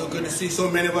 It's so good to see so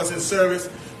many of us in service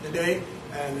today.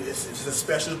 And it's a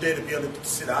special day to be able to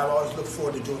sit. I always look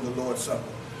forward to doing the Lord's Supper.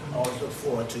 I always look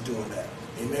forward to doing that.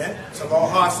 Amen. So all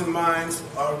hearts and minds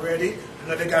are ready. I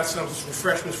know they got some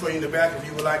refreshments for you in the back if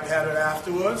you would like to have it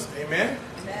afterwards. Amen.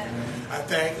 Amen. I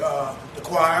thank the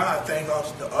choir. I thank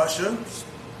the ushers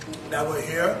that were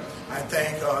here. I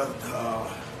thank I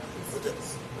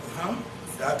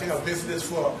think our visitors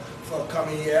for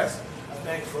coming. Yes. I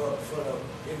thank for the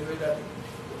individual that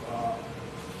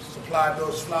supplied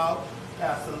those flowers.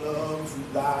 Pastor loves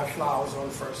live flowers on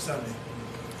the first Sunday.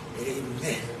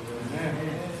 Amen. Amen.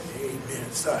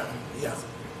 Amen. So, yeah.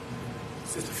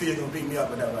 Sister Phil gonna beat me up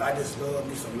or whatever. I just love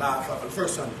me some live flowers on the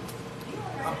first Sunday.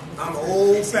 I'm an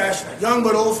old-fashioned, young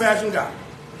but old-fashioned guy.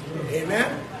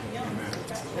 Amen.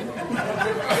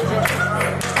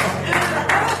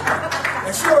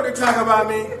 And she already talk about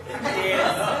me.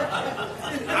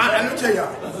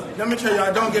 Let me tell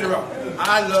y'all, don't get it wrong.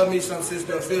 I love me some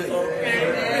Sister Ophelia.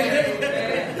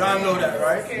 Y'all know that,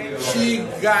 right? She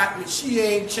got me. She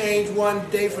ain't changed one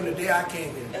day from the day I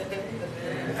came here.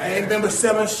 I ain't been with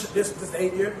this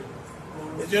 8 year.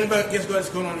 Is anybody guess what's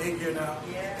going on 8 year now?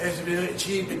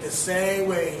 She been the same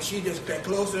way. She just got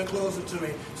closer and closer to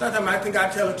me. Sometimes I think I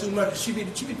tell her too much. She be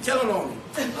telling on me.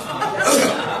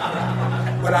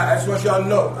 But I just want y'all to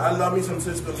know, I love me some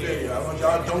Sister Ophelia. I want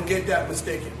y'all don't get that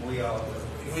mistaken. We all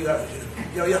do.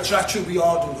 Yeah, that's true. We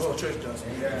all do. The whole church does.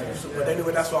 Yeah. But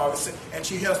anyway, that's what I was saying. And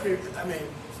she helps me. I mean,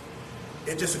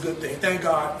 it's just a good thing. Thank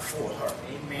God for her.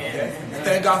 Amen. Okay? And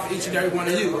thank God for each and every one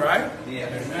of you, right? Yeah.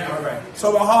 Amen. All right.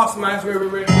 So our hearts and minds, we're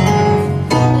ready.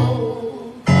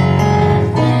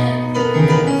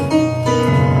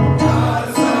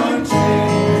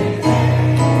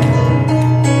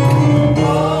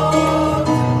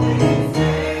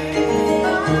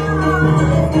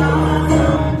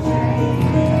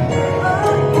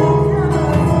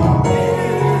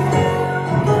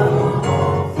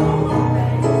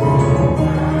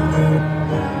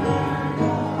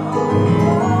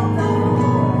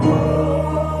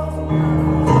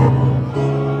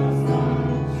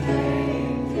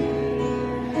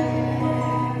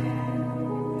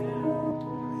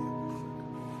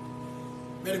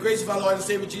 Our Lord and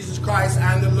Savior Jesus Christ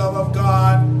and the love of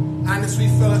God and the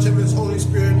sweet fellowship of His Holy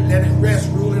Spirit, let it rest,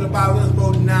 rule, and abide with us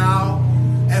both now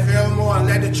and forevermore. And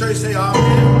let the church say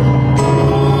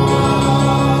amen.